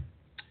bacteria.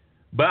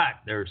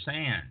 But they're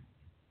saying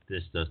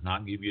this does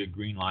not give you a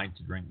green light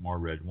to drink more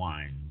red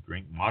wine.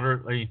 Drink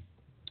moderately,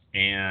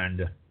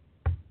 and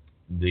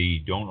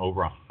don't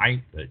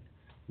overhype it.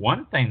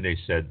 One thing they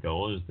said,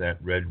 though, is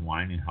that red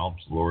wine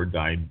helps lower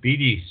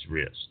diabetes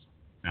risk.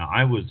 Now,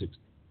 I was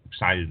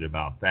excited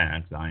about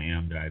that because I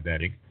am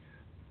diabetic.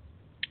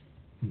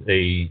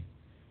 The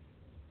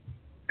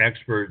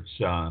experts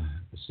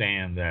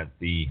saying that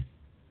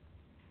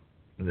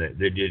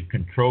they did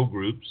control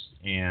groups,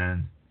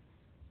 and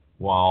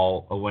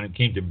while when it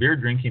came to beer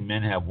drinking,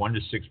 men have 1 to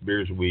 6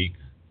 beers a week,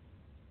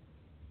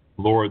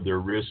 lowered their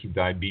risk of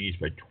diabetes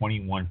by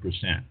 21%.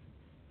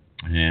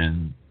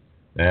 And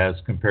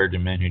that's compared to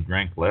men who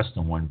drank less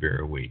than 1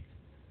 beer a week,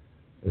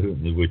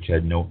 which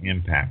had no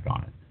impact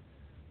on it.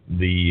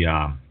 The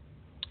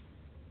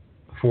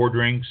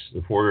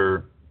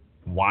 4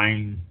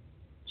 wine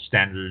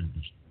standard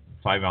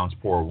 5-ounce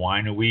pour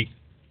wine a week,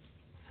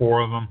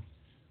 4 of them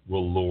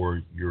will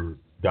lower your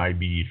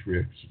diabetes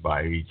risk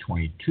by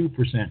 22%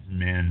 in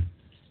men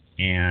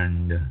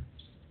and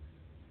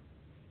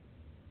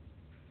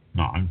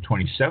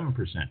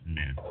 27% in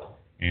men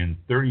and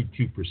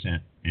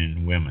 32%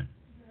 in women.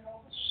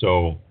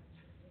 So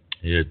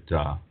it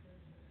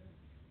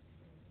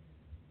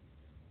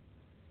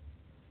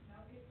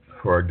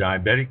for a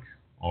diabetic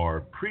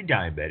or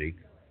pre-diabetic,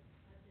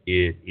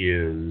 it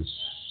is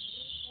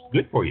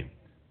good for you.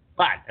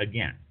 But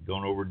again,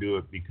 don't overdo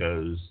it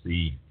because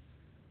the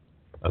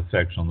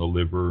effects on the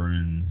liver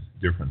and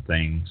different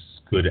things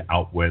could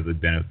outweigh the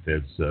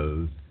benefits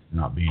of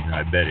not being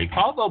diabetic.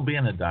 Although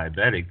being a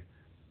diabetic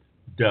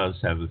does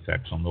have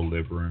effects on the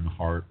liver and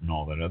heart and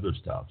all that other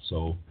stuff.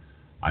 So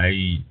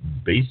I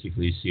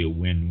basically see a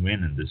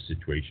win-win in this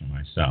situation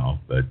myself,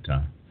 but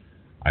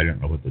I don't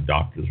know what the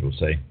doctors will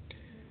say.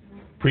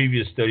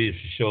 Previous studies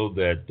show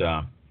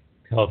that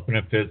health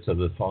benefits of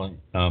the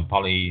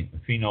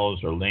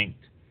polyphenols are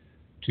linked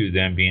to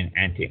them being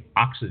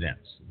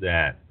antioxidants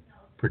that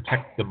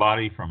protect the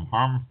body from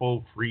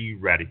harmful free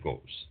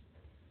radicals.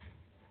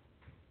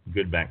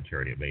 Good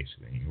bacteria,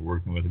 basically. You're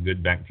working with a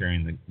good bacteria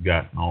in the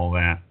gut and all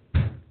that.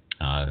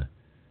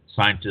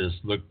 Scientists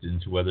looked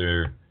into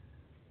whether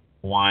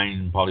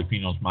wine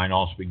polyphenols might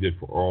also be good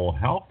for oral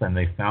health, and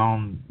they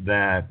found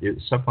that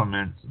it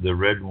supplements the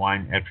red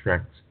wine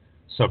extract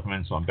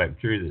supplements on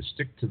bacteria that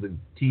stick to the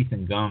teeth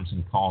and gums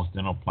and cause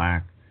dental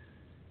plaque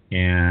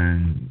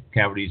and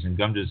cavities and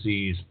gum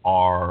disease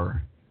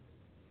are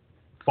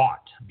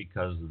fought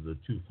because of the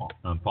 2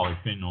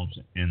 polyphenols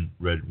in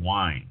red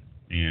wine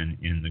and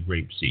in the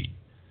grape seed.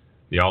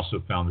 They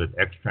also found that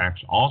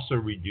extracts also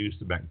reduce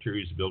the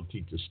bacteria's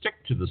ability to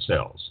stick to the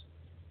cells.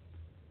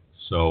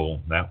 So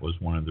that was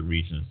one of the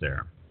reasons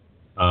there.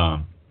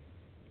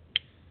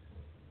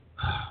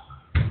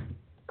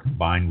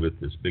 Combined with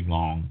this big,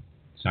 long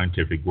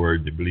scientific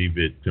word, they believe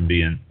it can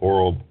be an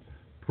oral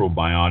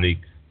probiotic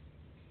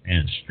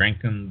and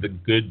strengthen the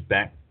good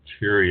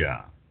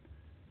bacteria.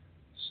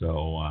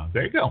 So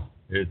there you go.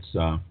 It's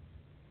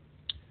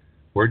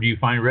where do you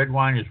find red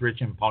wine is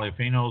rich in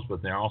polyphenols,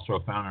 but they're also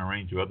found in a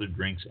range of other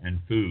drinks and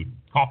food: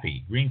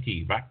 coffee, green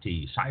tea, black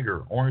tea,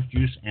 cider, orange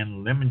juice,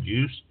 and lemon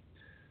juice.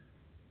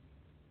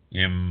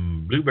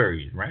 In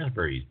blueberries,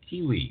 raspberries,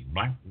 kiwi,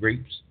 black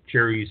grapes,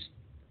 cherries,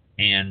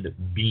 and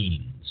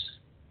beans.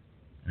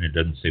 And it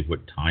doesn't say what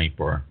type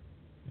or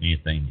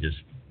anything, just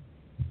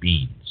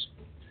beans.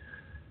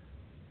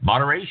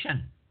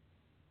 Moderation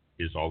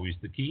is always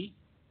the key.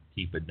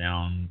 Keep it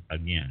down,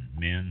 again,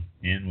 men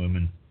and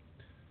women.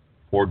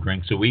 4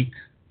 drinks a week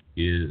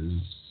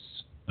is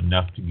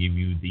enough to give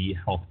you the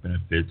health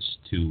benefits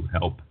to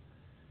help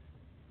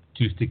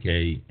tooth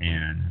decay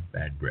and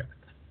bad breath.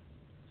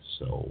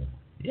 So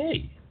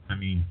Yay. I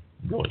mean,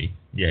 really,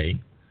 yay.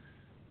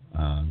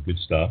 Good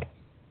stuff.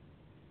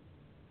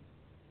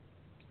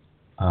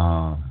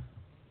 Okay,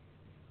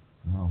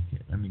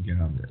 let me get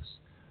on this.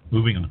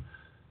 Moving on.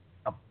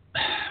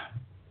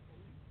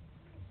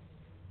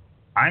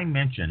 I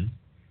mentioned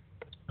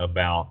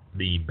about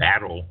the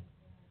battle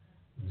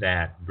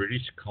that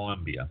British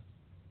Columbia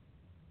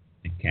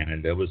in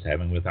Canada was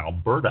having with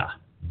Alberta,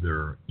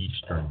 their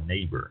eastern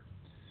neighbor.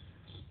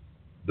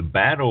 The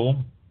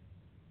battle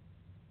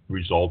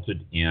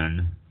resulted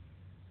in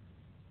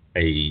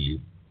a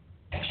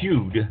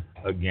feud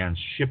against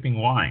shipping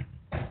wine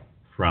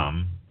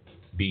from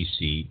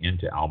BC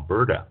into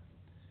Alberta.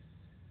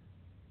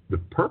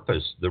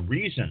 The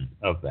reason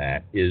of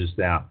that is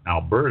that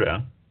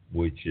Alberta,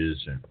 which is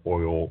an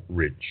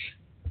oil-rich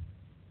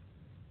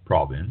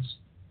province,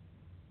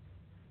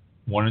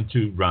 wanted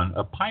to run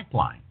a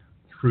pipeline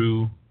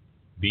through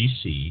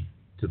BC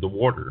to the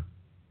water,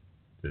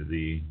 to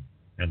the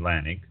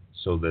Atlantic,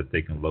 so that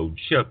they can load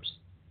ships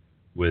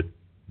with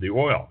the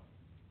oil.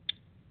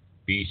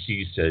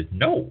 BC said,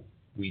 no,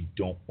 we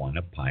don't want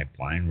a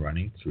pipeline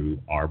running through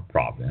our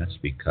province,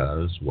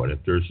 because what if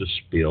there's a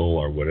spill,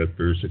 or what if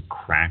there's a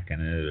crack in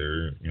it,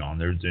 or,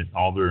 there's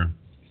all their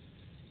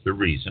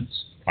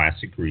reasons,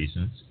 classic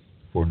reasons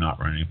for not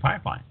running a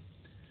pipeline.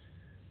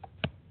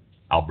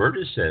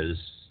 Alberta says,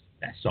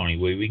 that's the only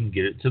way we can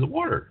get it to the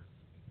water.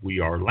 We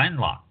are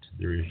landlocked.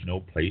 There is no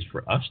place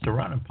for us to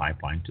run a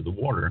pipeline to the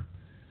water,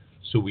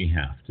 so we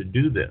have to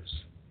do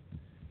this.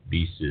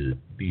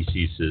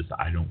 BC says,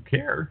 I don't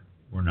care.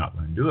 We're not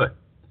going to do it.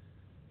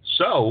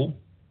 So,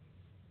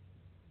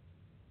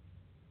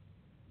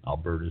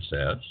 Alberta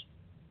says,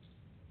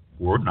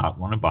 we're not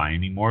going to buy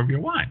any more of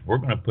your wine. We're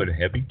going to put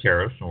heavy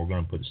tariffs, and we're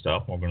going to put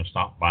stuff, and we're going to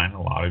stop buying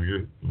a lot of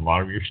your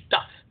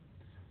stuff.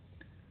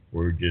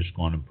 We're just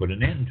going to put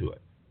an end to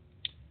it.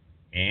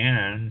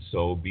 And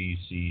so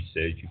BC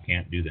says you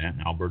can't do that,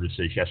 and Alberta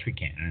says yes, we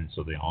can. And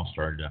so they all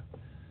started to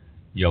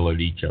yell at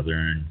each other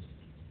and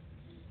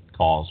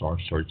cause all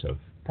sorts of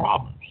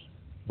problems.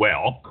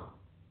 Well,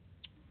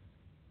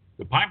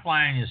 the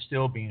pipeline is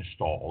still being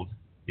stalled.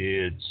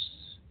 It's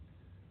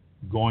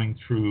going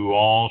through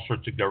all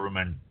sorts of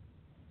government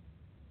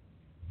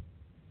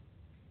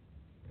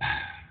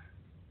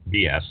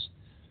BS.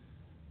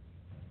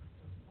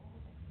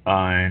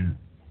 And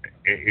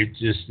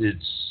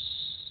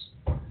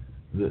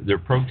they're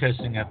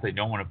protesting that they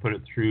don't want to put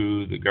it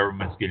through. The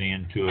government's getting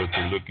into it.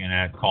 They're looking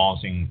at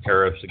causing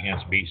tariffs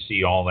against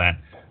BC, all that.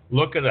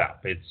 Look it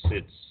up. It's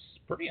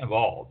pretty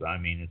involved. I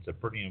mean, it's a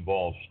pretty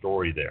involved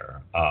story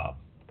there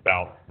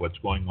about what's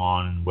going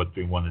on and what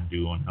they want to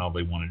do and how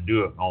they want to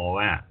do it and all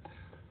of that.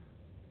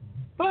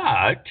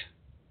 But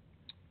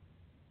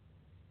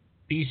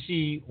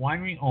BC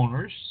winery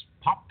owners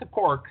popped the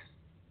cork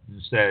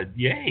and said,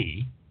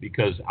 yay,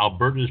 because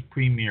Alberta's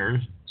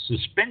premier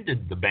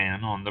suspended the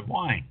ban on the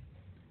wine.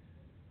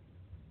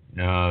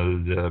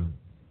 The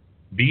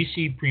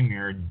BC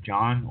Premier,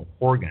 John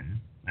Horgan,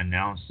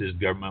 announced his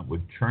government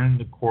would turn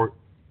the courts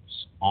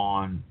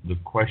on the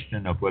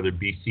question of whether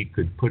BC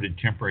could put a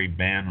temporary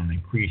ban on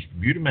increased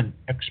bitumen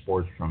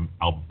exports from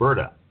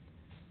Alberta.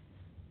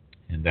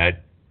 And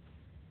that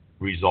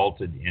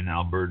resulted in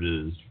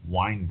Alberta's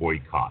wine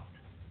boycott.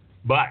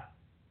 But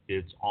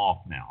it's off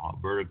now.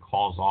 Alberta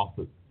calls off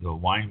the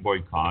wine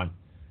boycott.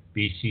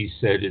 BC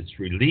said it's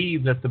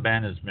relieved that the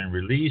ban has been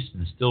released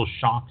and still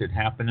shocked it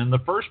happened in the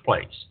first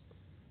place.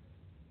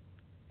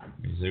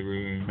 They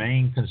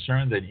remain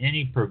concerned that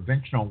any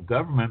provincial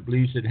government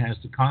believes it has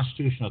the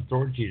constitutional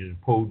authority to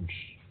impose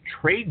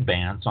trade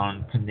bans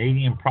on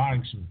Canadian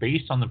products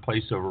based on the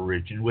place of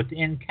origin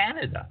within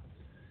Canada,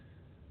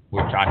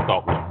 which I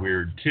thought was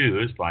weird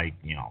too. It's like,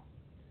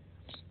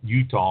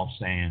 Utah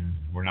saying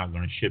we're not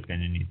going to ship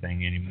in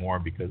anything anymore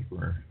because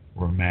we're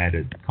mad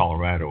at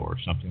Colorado or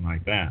something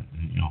like that.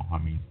 And,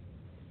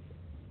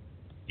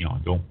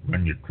 don't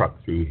run your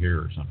truck through here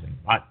or something.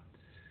 But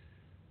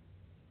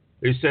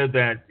they said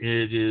that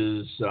it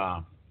is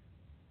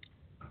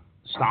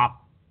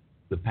stop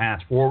the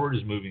path forward,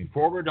 is moving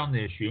forward on the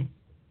issue.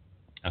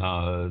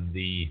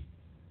 The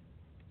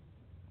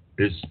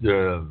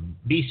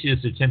BC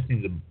is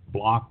attempting to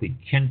block the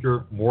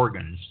Kinder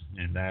Morgans,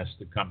 and that's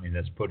the company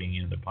that's putting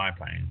in the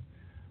pipeline,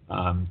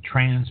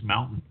 Trans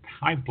Mountain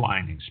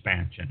Pipeline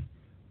expansion.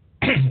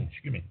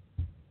 Excuse me.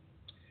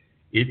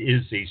 It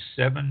is a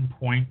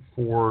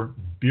 $7.4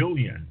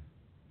 billion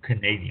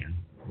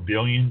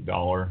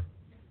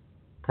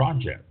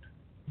project,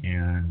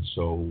 and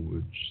so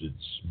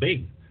it's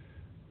big.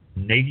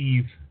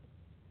 Native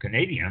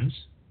Canadians,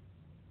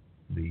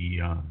 the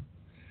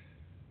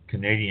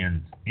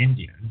Canadian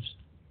Indians,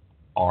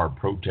 are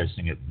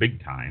protesting it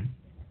big time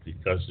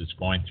because it's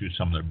going through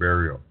some of the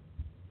burial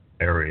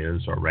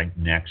areas or right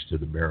next to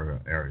the burial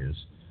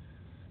areas,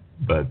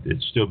 but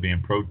it's still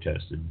being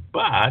protested.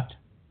 But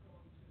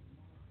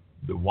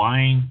the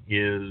wine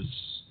is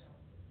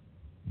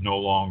no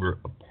longer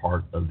a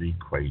part of the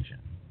equation.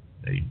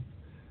 They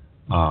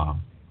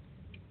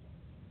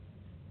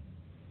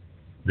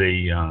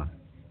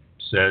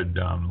said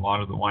a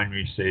lot of the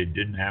wineries say it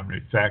didn't have an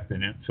effect, they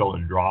didn't feel a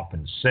drop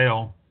in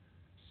sale,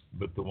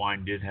 but the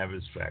wine did have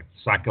its effect.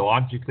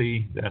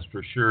 Psychologically, that's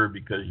for sure,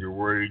 because you're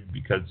worried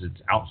because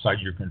it's outside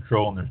your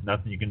control and there's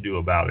nothing you can do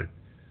about it,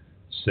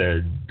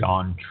 said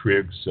Don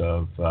Triggs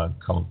of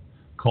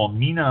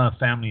Colmena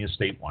Family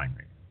Estate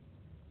Winery.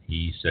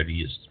 He said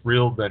he is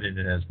thrilled that it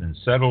has been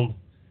settled,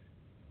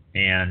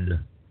 and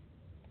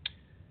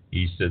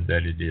he said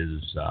that it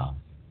is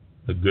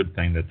a good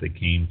thing that they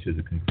came to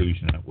the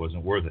conclusion that it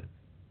wasn't worth it.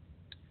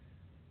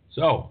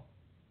 So,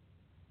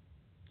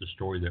 the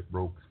story that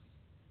broke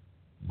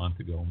a month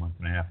and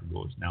a half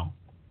ago, is now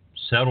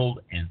settled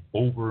and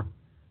over,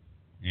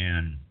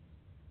 and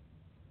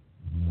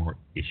more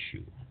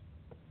issue.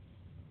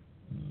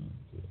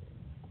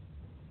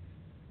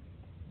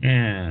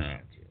 Okay,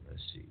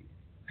 let's see.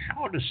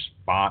 How to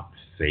spot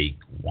fake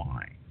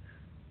wine.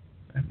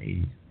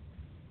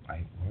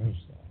 Where's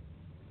that?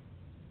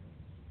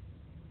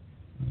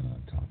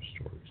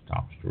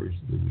 Top stories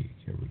of the week.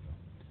 Here we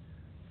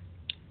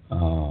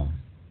go.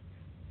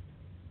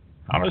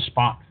 How to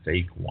spot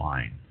fake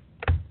wine.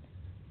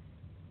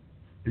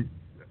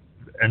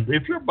 And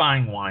if you're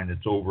buying wine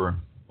that's over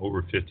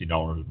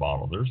 $50 a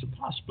bottle, there's a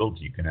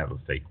possibility you can have a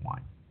fake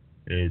wine.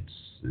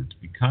 It's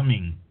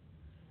becoming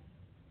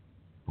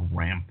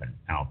rampant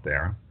out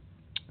there.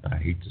 I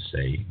hate to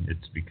say,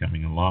 it's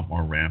becoming a lot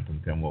more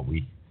rampant than what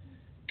we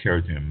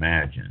care to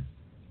imagine.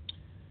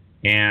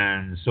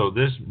 And so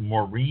this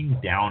Maureen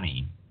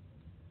Downey,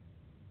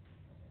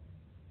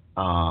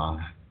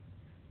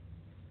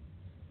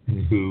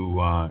 who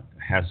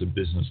has a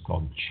business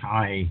called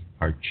Chai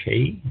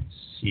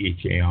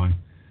CHAI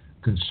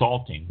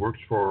Consulting, works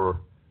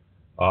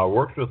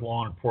with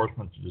law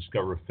enforcement to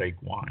discover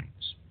fake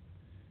wines,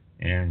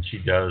 and she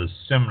does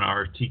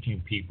seminars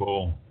teaching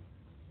people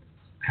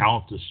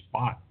how to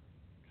spot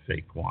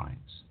fake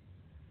wines.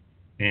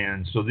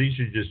 And so these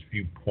are just a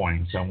few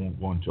points. I won't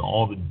go into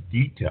all the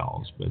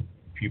details, but a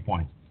few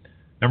points.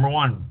 Number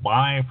one,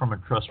 buy from a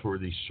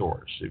trustworthy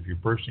source. If you're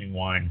purchasing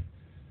wine,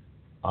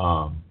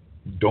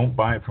 don't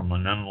buy it from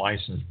an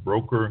unlicensed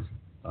broker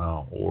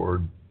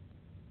or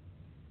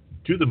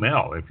to the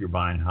mail if you're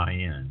buying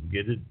high-end.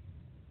 Get it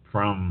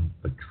from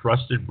a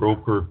trusted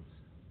broker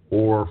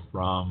or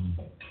from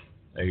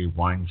a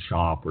wine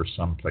shop or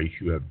someplace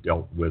you have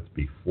dealt with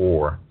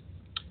before,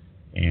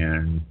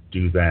 and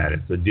do that.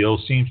 If the deal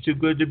seems too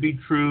good to be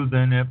true,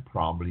 then it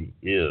probably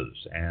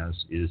is,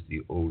 as is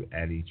the old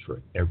adage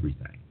for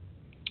everything.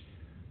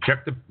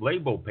 Check the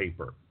label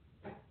paper.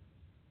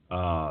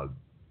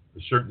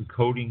 Certain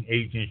coating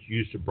agents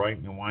used to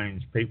brighten the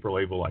wine's paper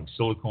label, like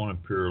silicone,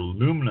 appear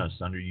luminous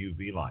under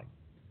UV light.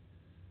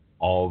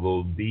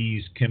 Although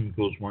these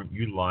chemicals weren't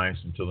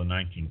utilized until the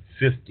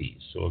 1950s.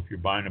 So if you're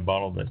buying a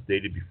bottle that's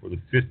dated before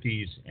the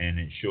 50s and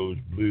it shows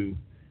blue,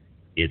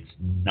 it's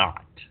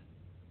not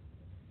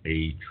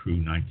a true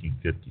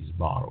 1950s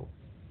bottle.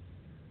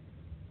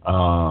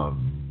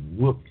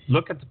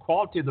 Look at the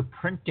quality of the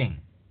printing.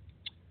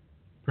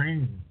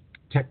 Printing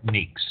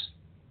techniques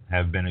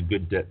have been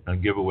a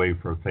giveaway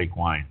for a fake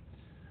wine.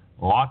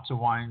 Lots of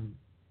wine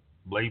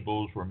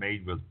labels were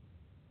made with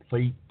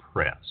plate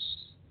press,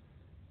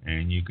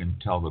 and you can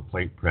tell the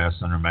plate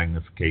press under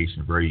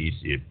magnification very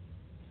easy.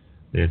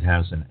 It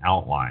has an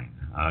outline.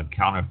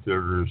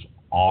 Counterfeiters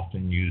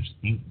often use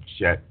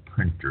inkjet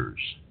printers,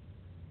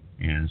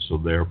 and so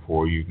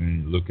therefore you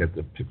can look at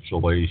the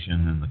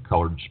pixelation and the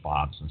colored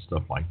spots and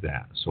stuff like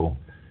that. So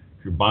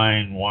if you're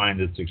buying wine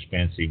that's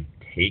expensive,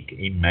 take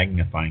a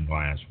magnifying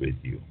glass with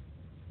you.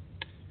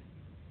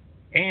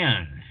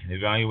 And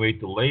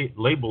evaluate the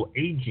label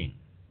aging.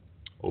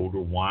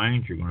 Older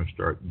wines, you're going to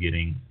start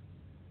getting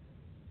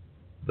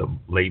the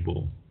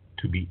label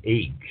to be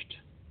aged.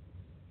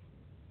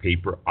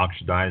 Paper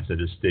oxidized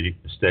at a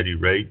steady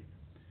rate.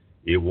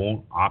 It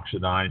won't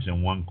oxidize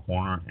in one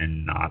corner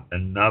and not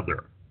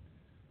another.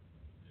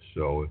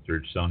 So if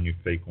they're selling you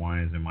fake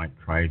wines, they might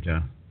try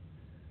to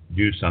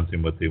do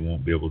something, but they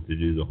won't be able to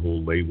do the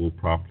whole label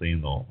properly,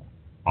 and they'll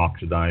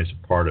oxidize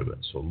a part of it.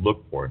 So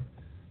look for it.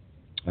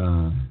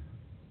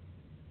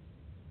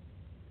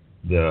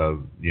 The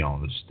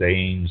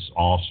stains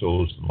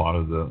also, a lot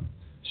of the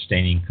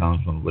staining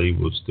comes when the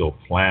label is still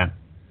flat.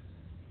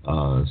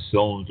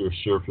 Cylinder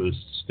surface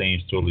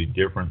stains totally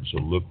different, so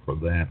look for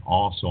that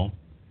also.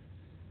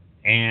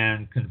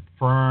 And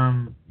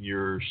confirm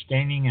your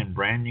staining and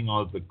branding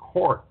of the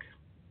cork.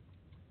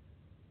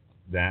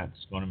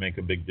 That's going to make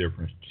a big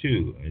difference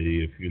too.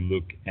 If you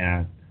look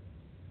at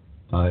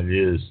it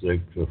is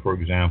like, for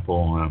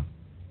example,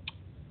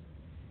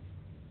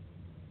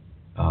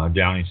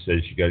 Downey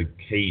says you got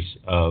a case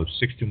of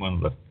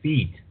 61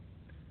 Lafite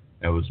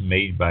that was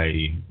made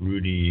by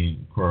Rudy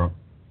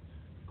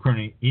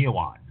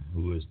Kurniawan,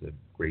 who is the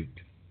great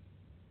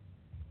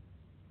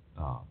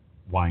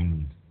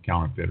wine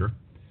counterfeiter.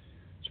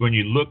 So when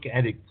you look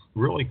at it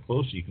really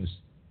closely, you can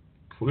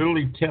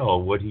clearly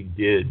tell what he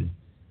did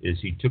is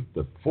he took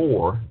the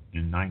 4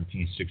 in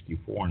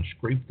 1964 and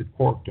scraped the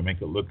cork to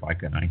make it look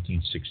like a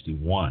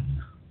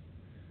 1961.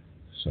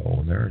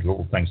 So there's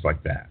little things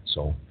like that.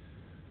 So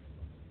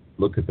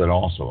look at that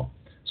also.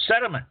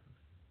 Sediment.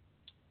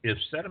 If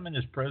sediment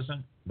is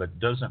present but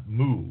doesn't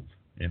move,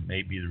 it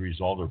may be the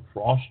result of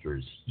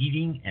frosters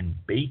heating and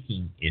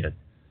baking it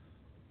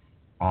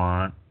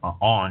on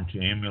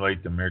to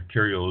emulate the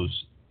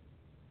material's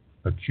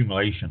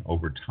accumulation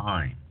over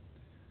time.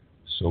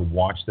 So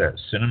watch that.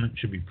 Sediment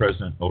should be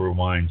present in older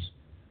wines.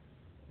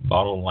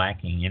 Bottle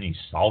lacking any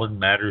solid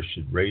matter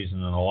should raise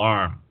an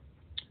alarm.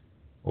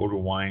 Older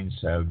wines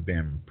have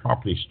been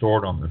properly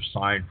stored on their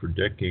side for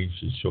decades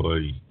to show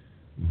a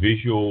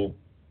visual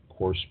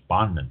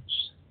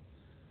correspondence.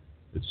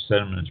 If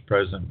sediment is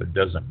present but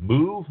doesn't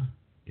move,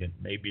 it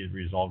may be the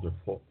result of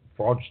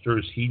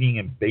fraudsters heating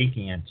and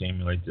baking it to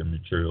emulate the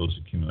material's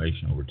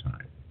accumulation over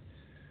time.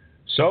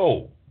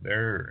 So,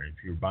 if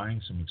you're buying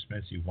some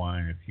expensive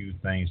wine, a few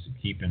things to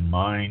keep in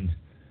mind.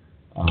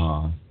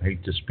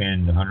 Hate to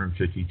spend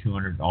 $150,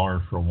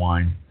 $200 for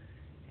wine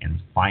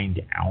and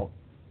find out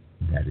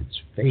that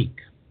it's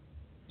fake.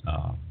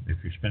 If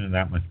you're spending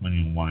that much money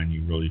on wine,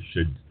 you really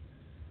should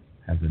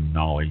have the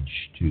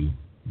knowledge to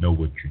know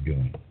what you're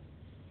doing.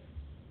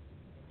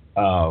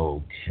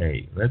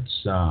 Okay,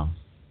 let's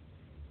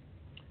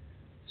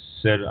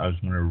said I was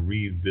going to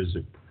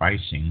revisit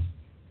pricing,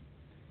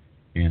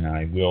 and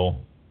I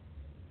will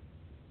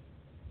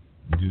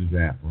do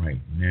that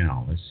right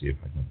now. Let's see if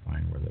I can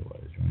find where that was.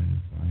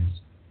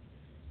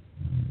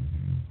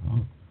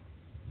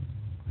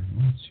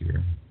 Let's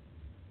here.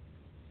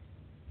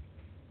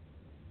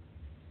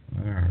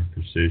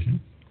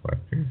 Precision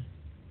collectors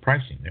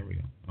pricing. There we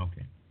go.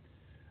 Okay.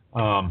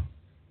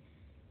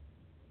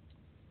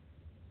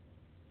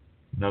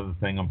 Another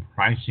thing on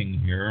pricing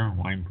here,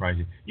 wine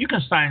pricing. You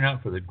can sign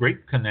up for the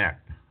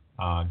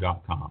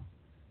GrapeConnect.com.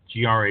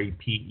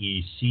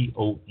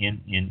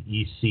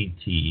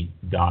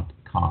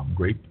 GrapeConnect.com.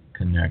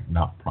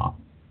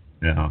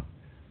 GrapeConnect.com.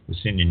 We'll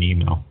send you an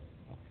email.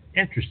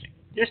 Interesting.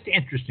 Just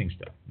interesting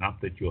stuff. Not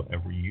that you'll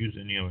ever use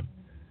any of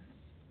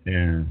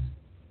it.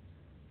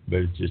 But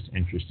it's just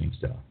interesting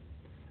stuff.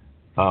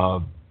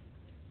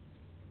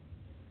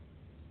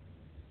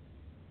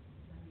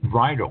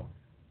 Varietal.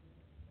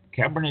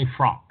 Cabernet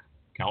Franc,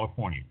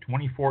 California,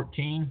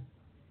 2014.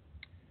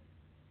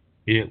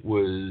 It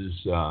was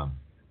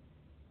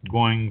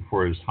going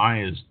for as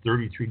high as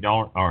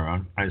 $33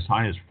 or as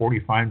high as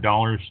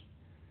 $45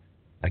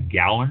 a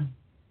gallon,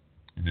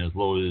 and as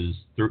low as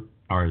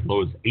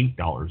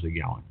 $8 a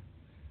gallon.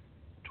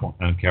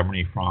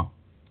 Cabernet Franc,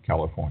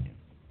 California.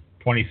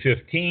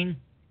 2015,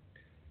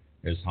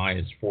 as high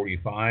as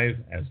 45,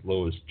 as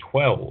low as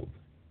 12.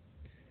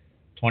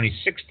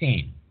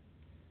 2016.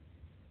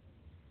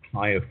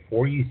 High of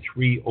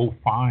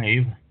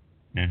 $43.05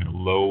 and a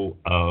low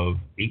of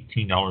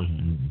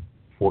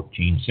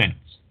 $18.14.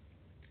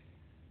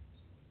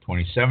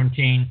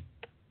 2017,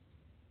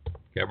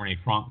 Cabernet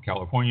Franc,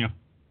 California,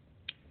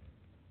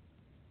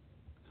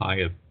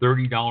 high of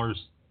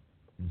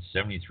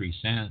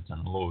 $30.73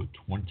 and a low of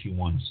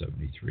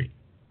 $21.73.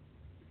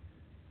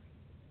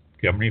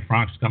 Cabernet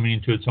Franc's coming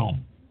into its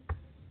own.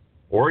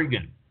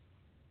 Oregon,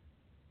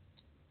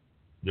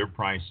 their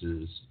price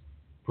is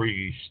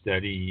pretty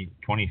steady.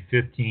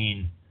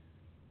 2015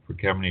 for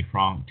Cabernet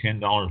Franc,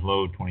 $10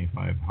 low,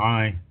 $25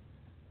 high.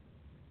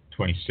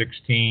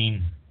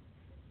 2016,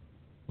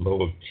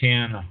 low of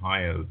 10,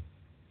 high of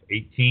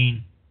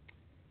 18.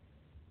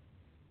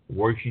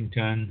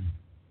 Washington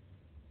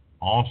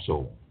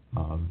also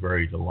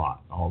varied a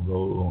lot,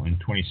 although in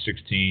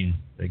 2016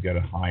 they got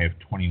a high of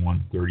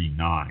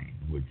 21.39,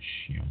 which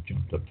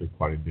jumped up there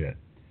quite a bit.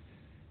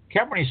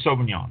 Cabernet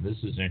Sauvignon,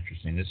 this is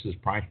interesting. This is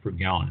price per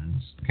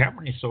gallon.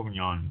 Cabernet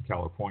Sauvignon,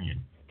 California,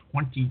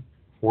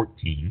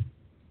 2014,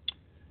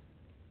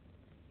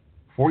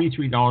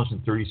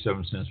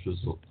 $43.37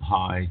 was the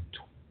high,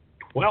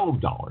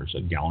 $12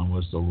 a gallon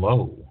was the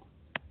low.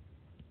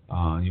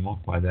 You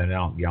multiply that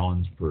out,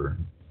 gallons per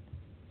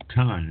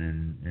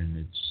ton, and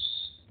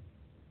it's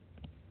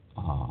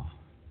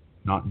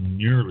not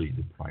nearly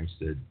the price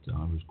that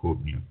I was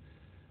quoting you.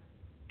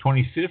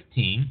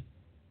 2015,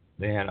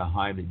 they had a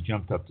high that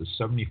jumped up to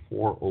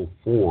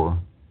 $74.04,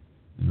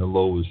 and the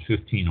low was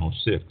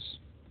 $15.06.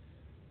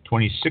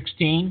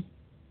 2016,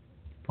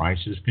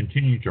 prices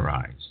continued to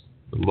rise.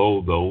 The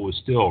low, though, was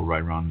still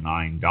right around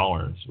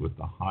 $9, with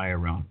the high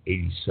around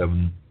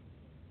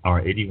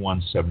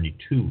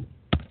 $81.72.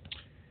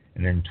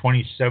 And then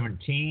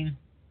 2017,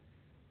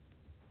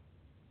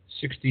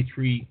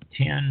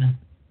 $63.10,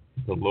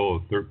 the low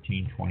of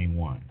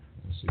 $13.21.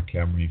 This is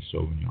Cabernet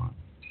Sauvignon.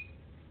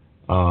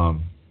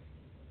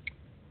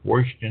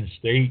 Washington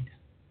State,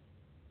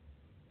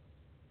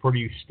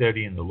 pretty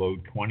steady in the low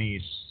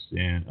 20s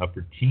and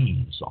upper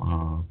teens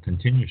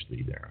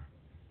continuously there.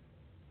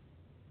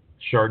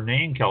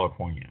 Chardonnay in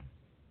California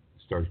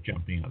starts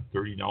jumping up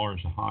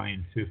 $30 a high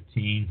in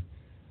 15,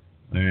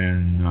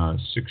 and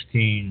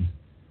 16,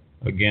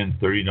 again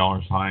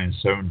 $30 high in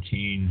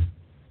 17,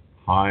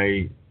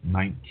 high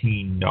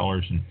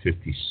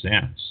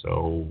 $19.50.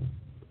 So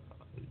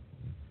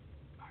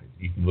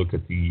you can look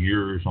at the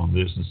years on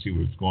this and see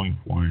what it's going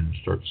for and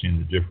start seeing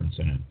the difference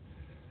in it.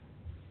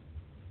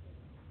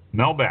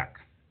 Malbec,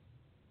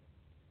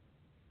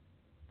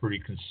 pretty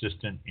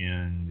consistent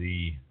in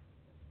the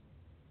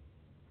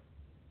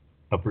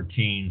upper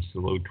teens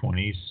to low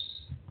 20s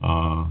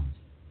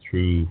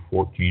through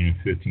 14 and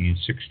 15 and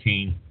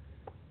 16.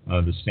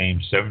 The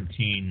same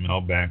 17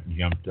 Malbec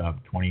jumped up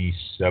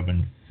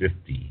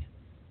 $27.50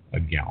 a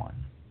gallon.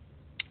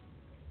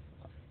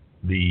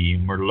 The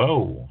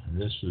Merlot,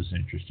 this was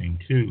interesting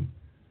too.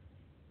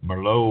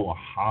 Merlot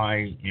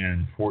high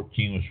in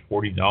 14 was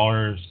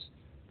 $40.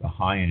 The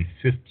high in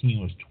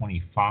 15 was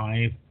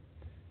 $25.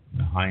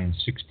 The high in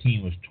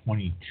 16 was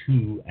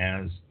 $22,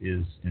 as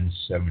is in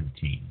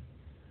 17.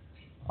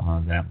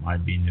 That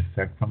might be an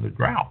effect from the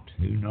drought.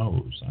 Who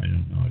knows? I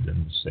don't know. It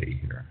doesn't say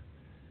here.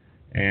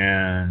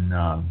 And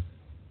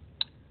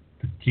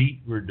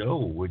Petit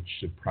Verdot, which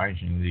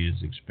surprisingly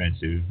is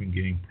expensive. We've been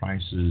getting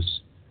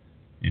prices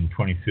in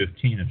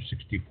 2015 of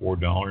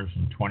 $64,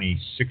 in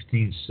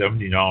 2016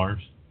 $70,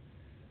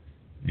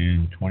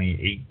 in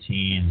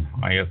 2018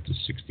 high up to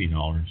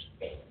 $60.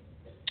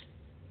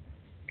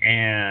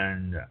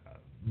 And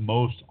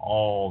most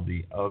all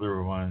the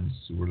other ones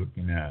we're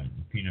looking at,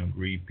 Pinot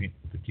Gris,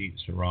 Petit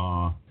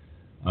Syrah,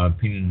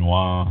 Pinot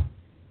Noir,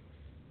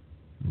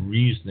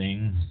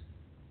 Riesling,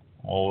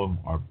 all of them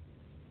are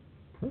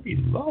pretty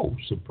low,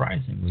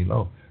 surprisingly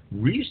low.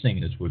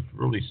 Riesling is what's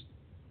really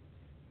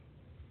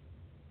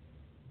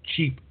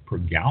cheap per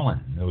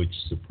gallon, which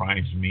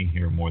surprised me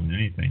here more than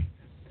anything.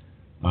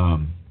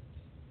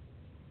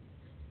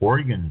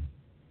 Oregon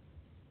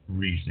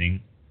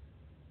Riesling,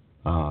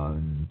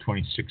 in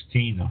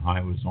 2016, the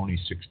high was only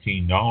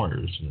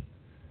 $16.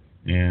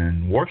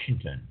 In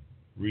Washington,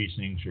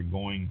 Rieslings are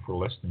going for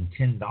less than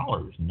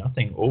 $10,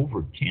 nothing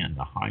over 10.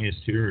 The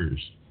highest here is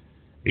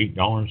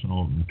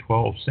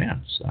 $8.12.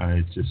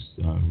 It's just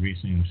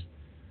Rieslings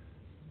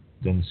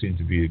doesn't seem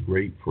to be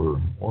great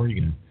for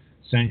Oregon.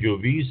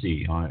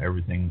 Sangiovese,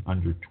 everything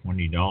under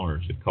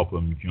 $20. A couple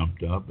of them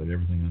jumped up, but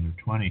everything under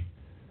 20.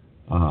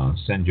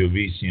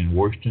 Sangiovese in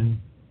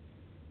Washington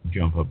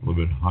jump up a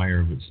little bit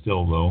higher, but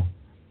still low.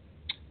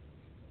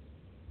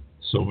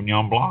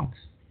 Sauvignon Blanc,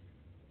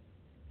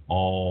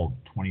 all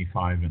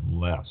 25 and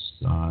less,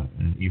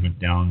 and even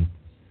down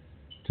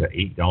to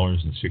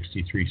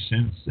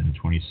 $8.63 in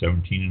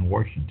 2017 in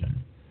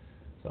Washington.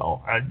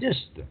 So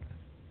just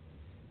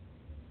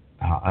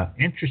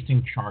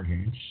interesting chart here.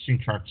 Interesting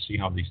chart to see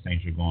how these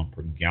things are going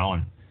per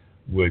gallon,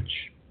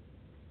 which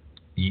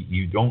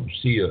you don't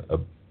see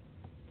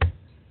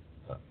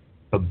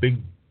a big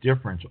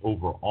difference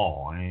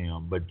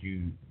overall, but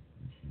you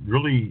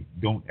really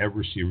don't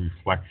ever see a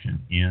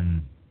reflection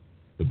in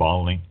the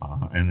bottling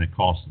and the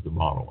cost of the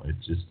bottle.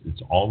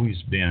 It's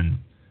always been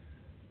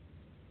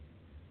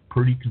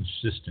pretty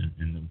consistent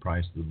in the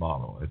price of the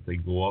bottle. If they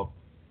go up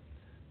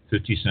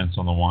 50 cents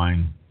on the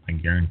wine, I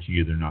guarantee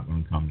you they're not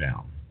going to come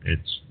down.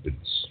 It's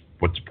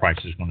what the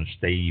price is going to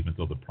stay even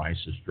though the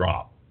prices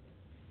drop.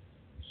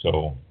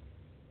 So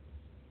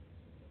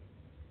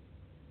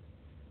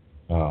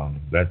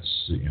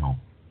that's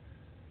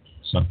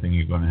something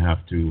you're going to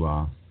have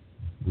to.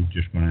 We're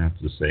just going to have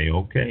to say,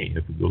 okay,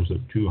 if it goes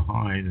up too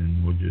high,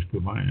 then we'll just go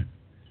buy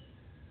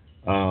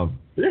it.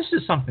 This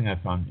is something I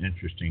found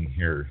interesting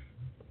here.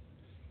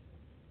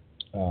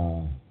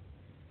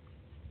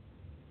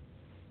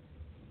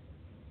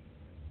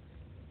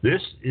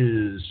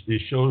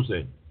 It shows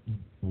that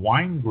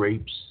wine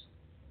grapes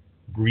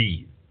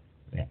breathe.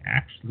 They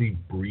actually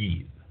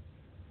breathe.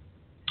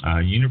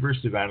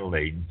 University of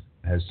Adelaide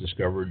has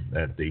discovered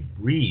that they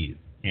breathe,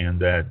 and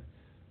that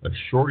a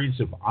shortage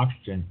of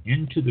oxygen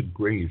into the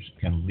grapes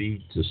can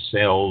lead to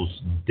cells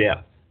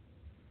death.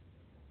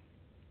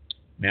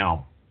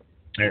 Now,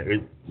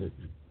 the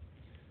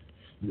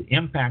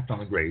impact on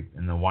the grape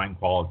and the wine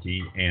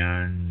quality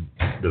and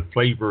the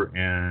flavor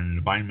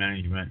and vine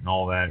management and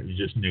all that is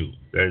just new.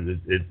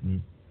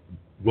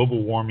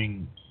 Global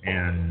warming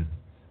and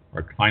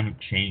our climate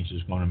change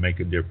is going to make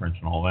a difference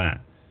and all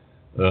that.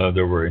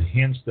 There were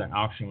hints that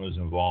oxygen was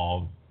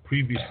involved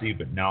previously,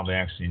 but now they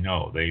actually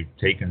know. They've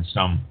taken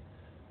some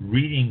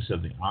readings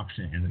of the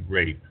oxygen in the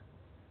grape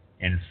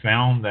and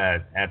found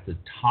that at the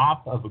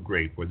top of a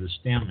grape, where the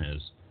stem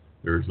is,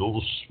 there's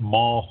little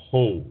small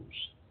holes.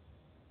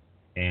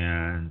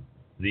 And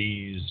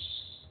these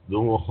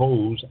little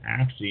holes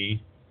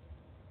actually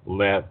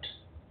let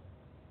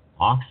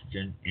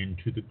oxygen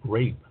into the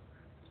grape.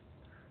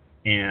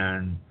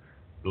 And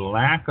the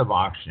lack of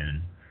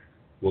oxygen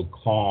will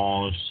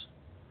cause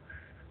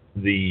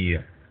the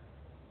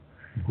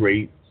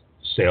grape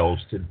cells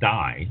to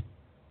die,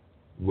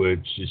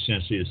 which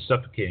essentially is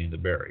suffocating the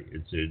berry.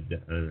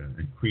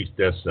 Increased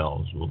death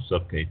cells will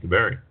suffocate the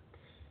berry.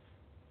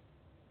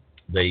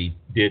 They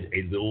did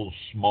a little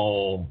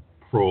small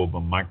probe, a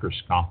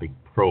microscopic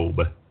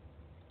probe,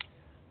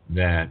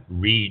 that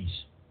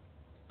reads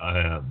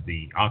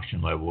the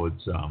oxygen level.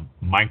 It's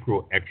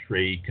micro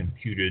X-ray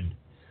computed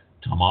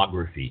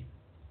tomography,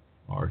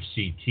 or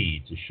CT,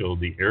 to show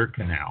the air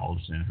canals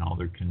and how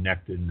they're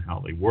connected and how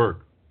they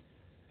work.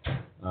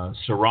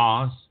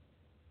 Syrah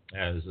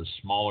has a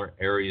smaller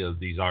area of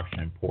these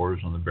oxygen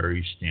pores on the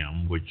berry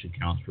stem, which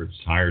accounts for its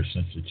higher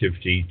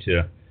sensitivity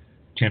to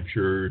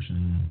temperatures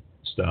and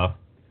stuff.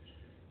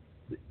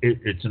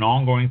 It's an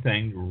ongoing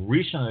thing.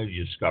 Recently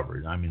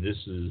discovered. I mean, this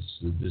is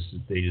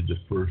dated the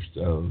 1st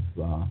of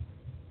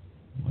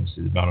let's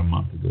see, about a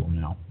month ago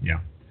now. Yeah,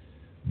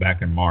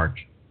 back in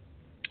March.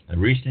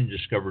 Recently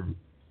discovered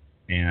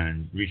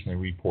and recently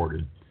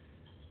reported.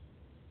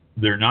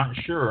 They're not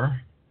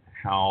sure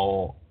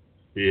how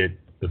it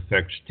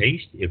affects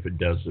taste, if it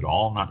does at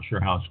all. Not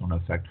sure how it's going to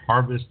affect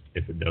harvest,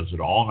 if it does at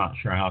all. Not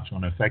sure how it's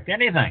going to affect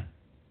anything,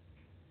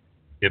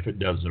 if it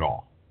does at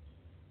all.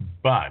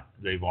 But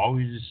they've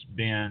always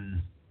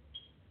been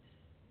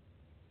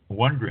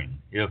wondering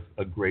if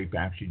a grape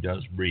actually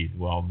does breathe.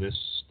 Well, this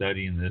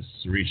study and this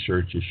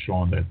research has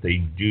shown that they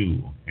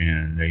do,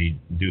 and they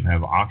do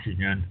have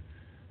oxygen,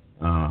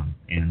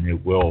 and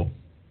it will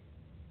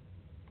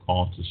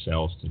cause the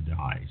cells to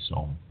die.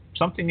 So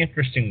something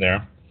interesting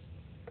there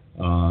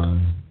to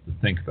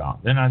think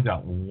about. Then I've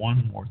got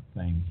one more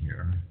thing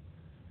here,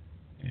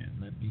 and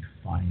let me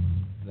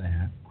find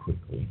that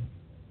quickly.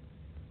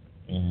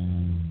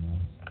 And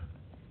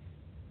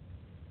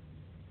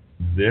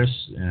this,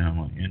 and I'm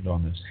going to end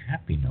on this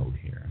happy note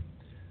here.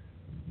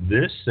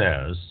 This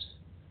says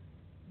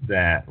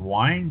that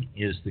wine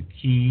is the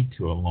key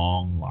to a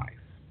long life.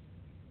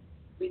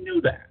 We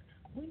knew that.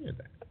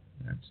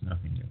 That's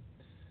nothing new.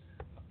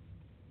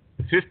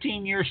 A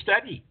 15-year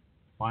study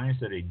finds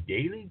that a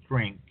daily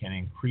drink can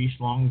increase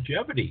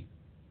longevity.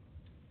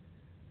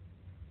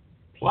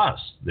 Plus,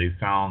 they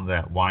found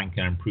that wine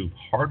can improve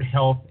heart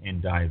health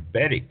in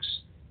diabetics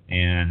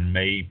and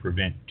may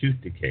prevent tooth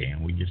decay.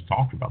 And we just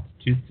talked about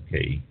the tooth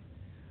decay.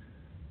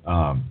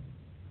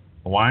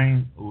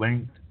 Wine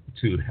linked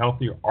to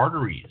healthier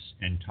arteries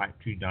in type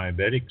 2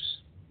 diabetics.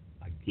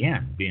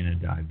 Again, being a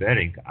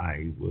diabetic,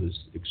 I was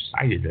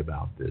excited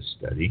about this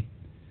study.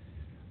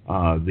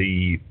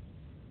 The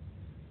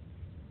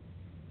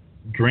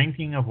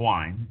drinking of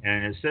wine,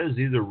 and it says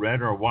either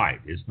red or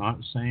white. It's not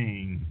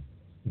saying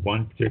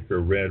one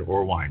particular red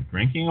or wine.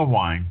 Drinking of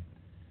wine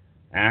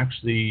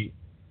actually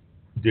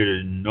did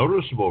a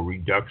noticeable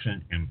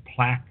reduction in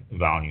plaque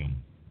volume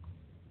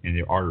in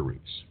the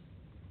arteries,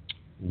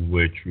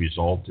 which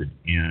resulted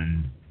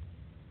in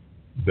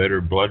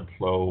better blood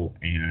flow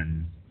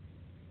and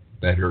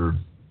better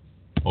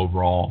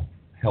overall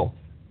health.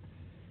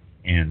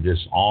 And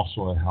this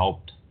also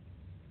helped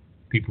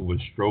people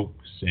with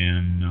strokes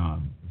and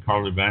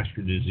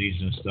cardiovascular disease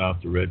and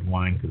stuff. The red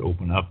wine could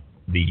open up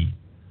the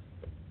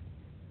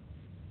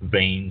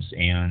veins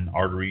and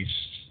arteries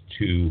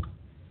to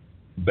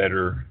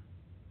better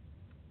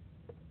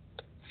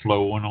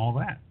flow and all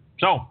that.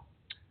 So,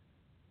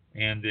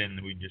 and then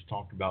we just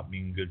talked about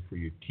being good for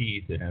your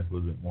teeth. It has a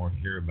little bit more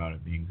here about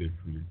it being good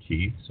for your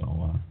teeth.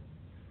 So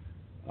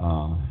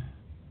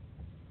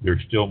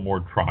there's still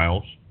more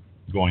trials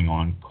going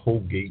on.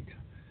 Colgate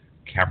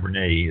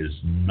Cabernet is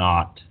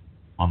not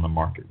on the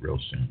market real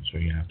soon, so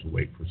you have to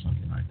wait for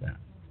something like that.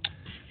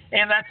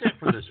 And that's it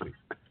for this week.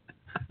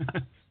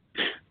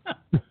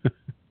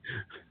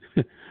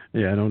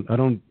 Yeah, I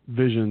don't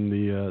vision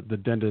the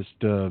dentist,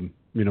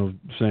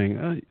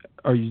 saying,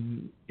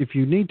 if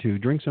you need to,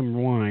 drink some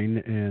wine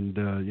and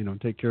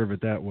take care of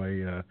it that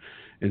way,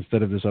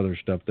 instead of this other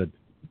stuff that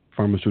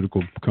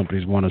pharmaceutical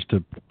companies want us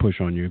to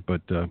push on you,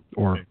 but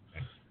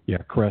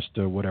Crest,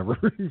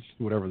 whatever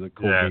the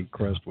Colgate,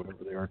 Crest,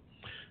 whatever they are.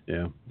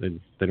 Yeah, they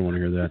don't want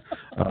to hear that.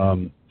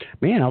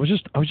 Man, I was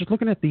just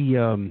looking at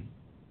the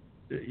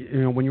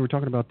when you were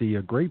talking about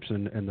the grapes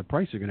and the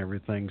pricing and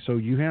everything. So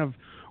you have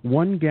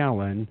 1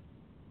 gallon.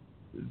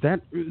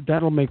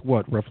 That'll make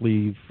what,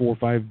 roughly 4 or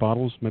 5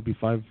 bottles, maybe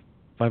 5.5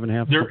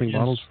 something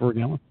bottles for a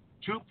gallon.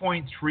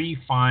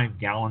 2.35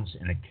 gallons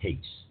in a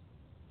case.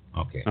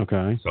 Okay.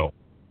 So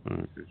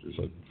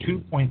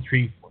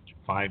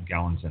 2.35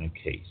 gallons in a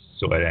case.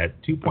 So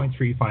at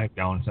 2.35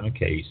 gallons in a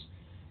case,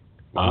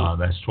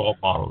 that's 12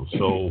 bottles.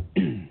 So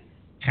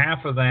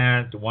half of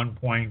that,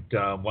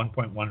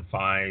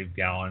 1.15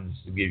 gallons,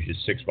 gives you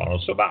 6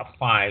 bottles. So about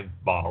 5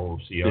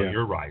 bottles.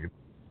 You're right.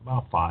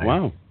 About 5.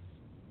 Wow.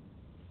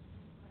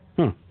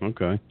 Huh.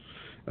 Okay.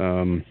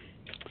 Very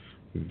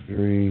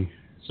good.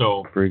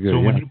 So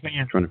when you're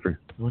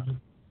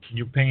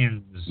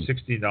paying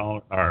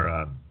 $60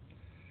 or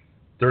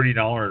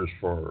 $30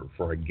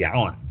 for a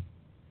gallon,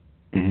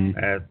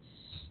 that's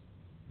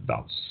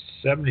about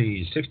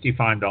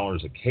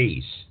 $65 a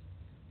case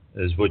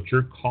is what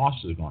your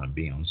cost is going to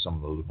be on some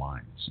of those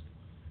wines.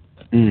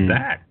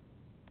 That,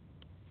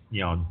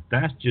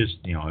 that's just,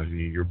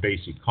 your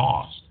basic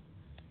cost.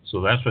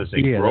 So that's what I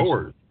say,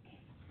 growers.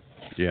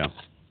 Yeah.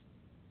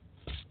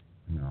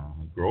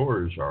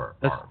 Growers are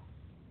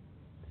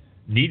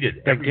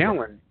needed. That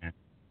gallon.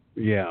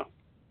 Yeah.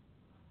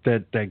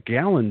 That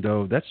gallon,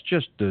 though, that's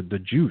just the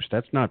juice.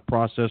 That's not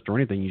processed or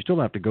anything. You still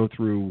have to go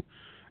through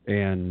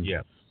and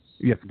you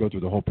have to go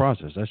through the whole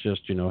process. That's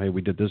just, hey,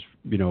 we did this,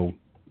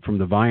 from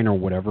the vine or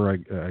whatever.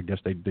 I guess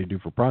they do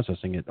for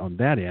processing it on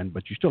that end,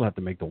 but you still have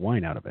to make the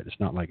wine out of it. It's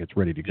not like it's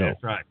ready to go.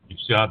 That's right. You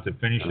still have to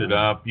finish it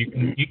up. You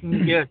can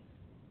get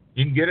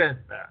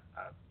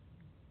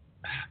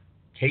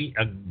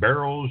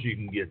barrels. You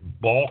can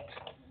get bulk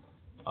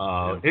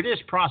It is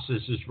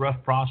process. It's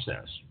rough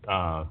process.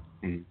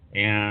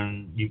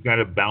 And you've got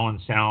to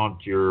balance out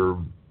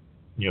your,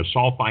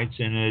 sulfites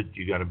in it.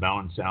 You got to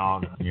balance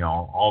out,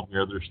 all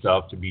the other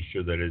stuff to be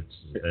sure that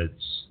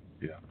it's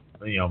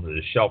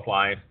the shelf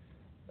life.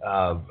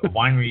 A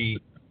winery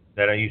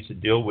that I used to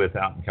deal with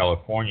out in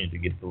California to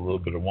get the little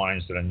bit of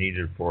wines that I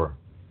needed for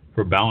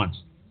balance.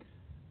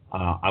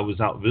 I was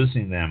out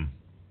visiting them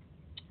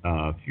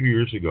a few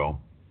years ago,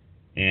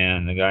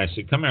 and the guy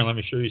said, "Come here, let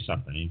me show you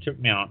something." And he took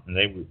me out, and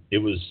it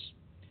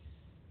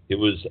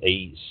was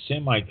a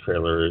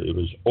semi-trailer. It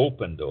was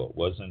open, though. It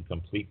wasn't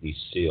completely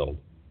sealed.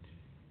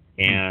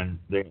 And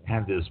they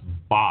had this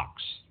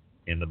box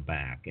in the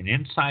back. And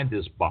inside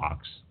this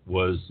box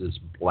was this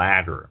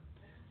bladder.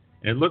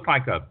 And it looked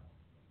like a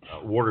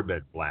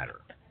waterbed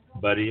bladder.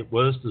 But it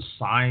was the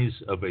size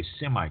of a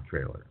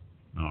semi-trailer.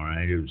 All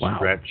right? It was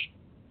stretched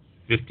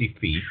 50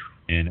 feet,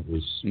 and it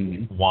was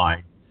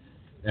wide.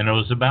 And it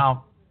was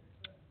about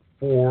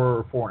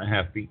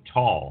 4.5 feet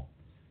tall.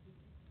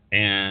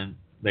 And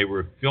they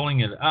were filling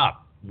it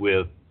up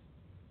with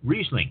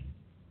Riesling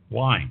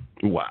wine.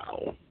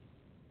 Wow.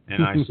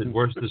 And I said,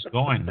 "Where's this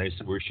going?" They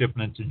said, "We're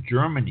shipping it to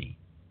Germany."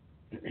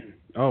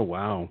 Oh,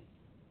 wow.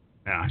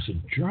 And I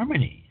said,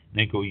 "Germany?" And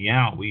they go,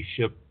 "Yeah, we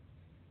ship,"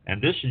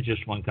 and this is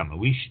just one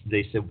company.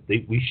 They said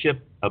we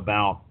ship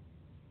about,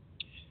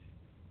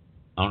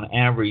 on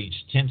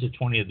average, 10 to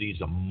 20 of these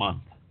a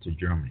month to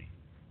Germany.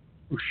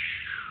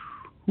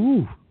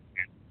 Ooh.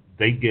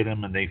 They get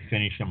them and they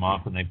finish them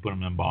up and they put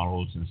them in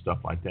bottles and stuff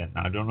like that.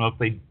 Now, I don't know if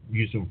they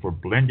use them for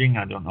blending.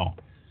 I don't know.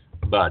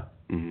 But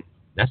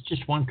that's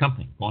just one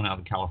company going out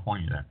of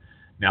California there.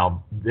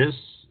 Now, this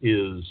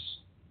is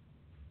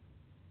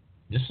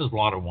a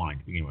lot of wine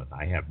to begin with.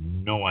 I have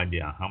no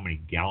idea how many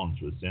gallons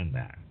was in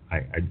that. I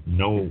had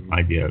no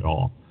idea at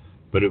all.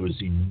 But it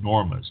was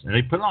enormous. And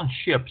they put it on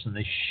ships and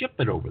they ship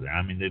it over there.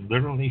 I mean, they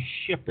literally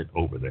ship it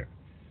over there.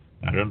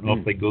 I don't know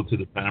if they go through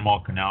the Panama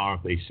Canal or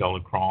if they sell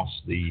across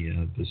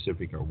the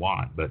Pacific or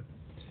what, but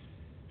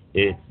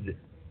they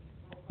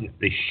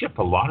ship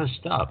a lot of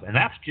stuff, and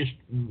that's just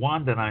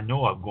one that I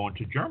know of going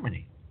to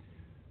Germany.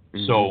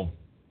 So,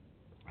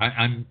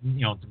 I'm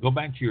to go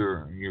back to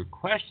your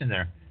question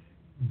there,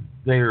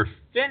 they're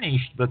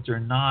finished, but they're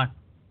not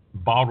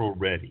bottle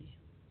ready.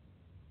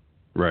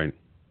 Right.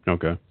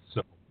 Okay.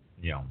 So,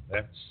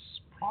 that's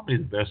probably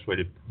the best way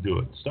to do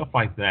it. Stuff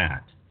like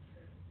that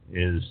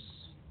is.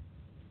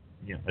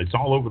 It's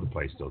all over the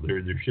place, though.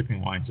 They're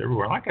shipping wines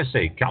everywhere. Like I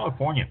say,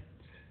 California.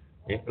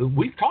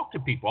 We've talked to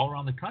people all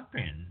around the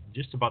country, and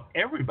just about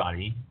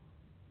everybody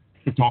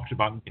talks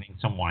about getting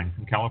some wine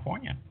from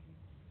California.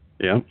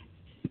 Yeah.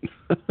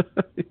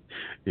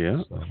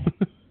 Yeah. So,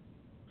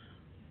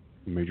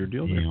 major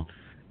deal there.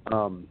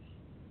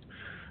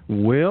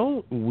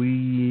 Well,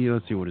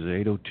 let's see, what is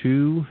it,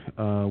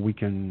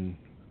 8:02?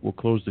 We'll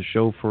close the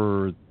show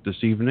for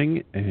this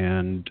evening,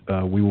 and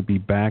we will be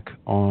back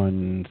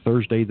on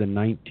Thursday, the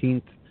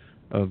 19th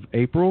of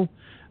April.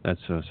 That's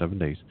 7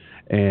 days,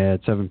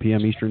 at 7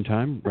 p.m. Eastern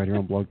Time, right here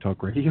on Blog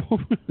Talk Radio.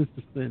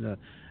 And,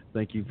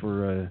 thank you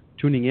for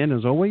tuning in,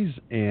 as always,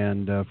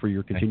 and for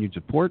your continued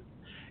support.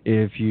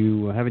 If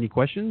you have any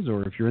questions,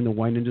 or if you're in the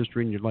wine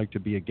industry and you'd like to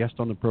be a guest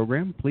on the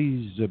program,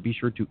 please be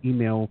sure to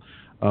email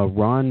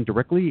Ron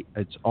directly.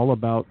 It's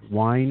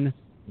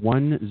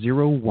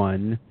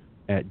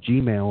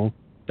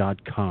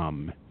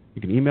allaboutwine101@gmail.com.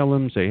 You can email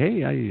him, say,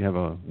 "Hey, I have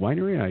a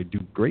winery, I do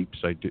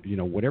grapes, I do,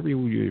 whatever,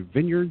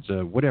 vineyards,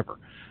 whatever."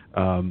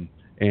 Or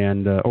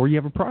you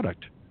have a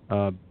product,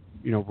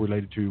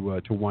 related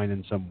to wine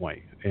in some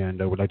way,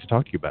 and I would like to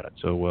talk to you about it.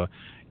 So,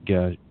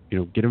 get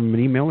him an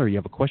email, or you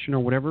have a question or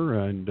whatever,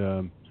 and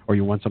or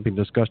you want something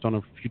discussed on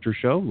a future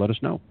show, let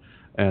us know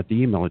at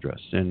the email address,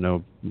 and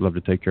we'd love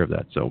to take care of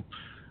that. So,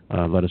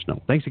 let us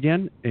know. Thanks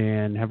again,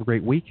 and have a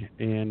great week,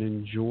 and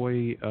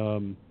enjoy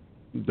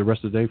the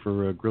rest of the day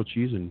for grilled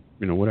cheese and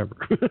whatever.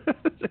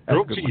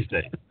 Grilled cheese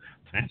day.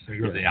 Thanks for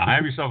grilled day.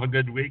 Have yourself a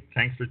good week.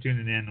 Thanks for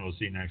tuning in. We'll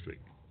see you next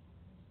week.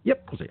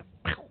 Yep, we'll see you.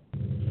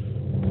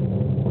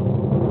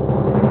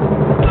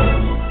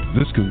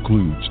 This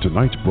concludes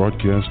tonight's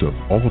broadcast of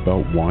All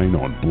About Wine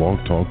on Blog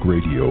Talk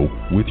Radio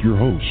with your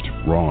host,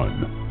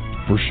 Ron.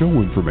 For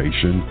show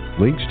information,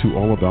 links to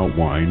All About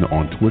Wine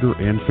on Twitter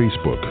and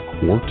Facebook,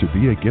 or to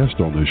be a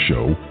guest on this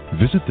show,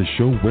 visit the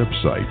show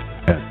website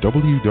at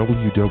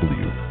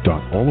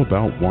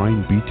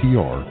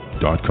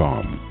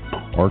www.allaboutwinebtr.com.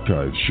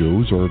 Archive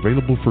shows are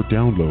available for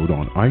download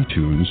on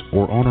iTunes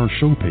or on our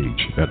show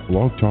page at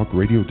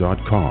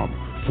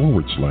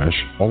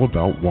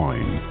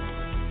blogtalkradio.com/allaboutwine.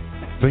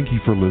 Thank you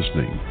for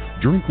listening.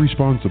 Drink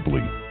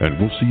responsibly, and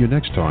we'll see you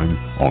next time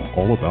on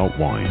All About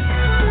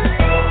Wine.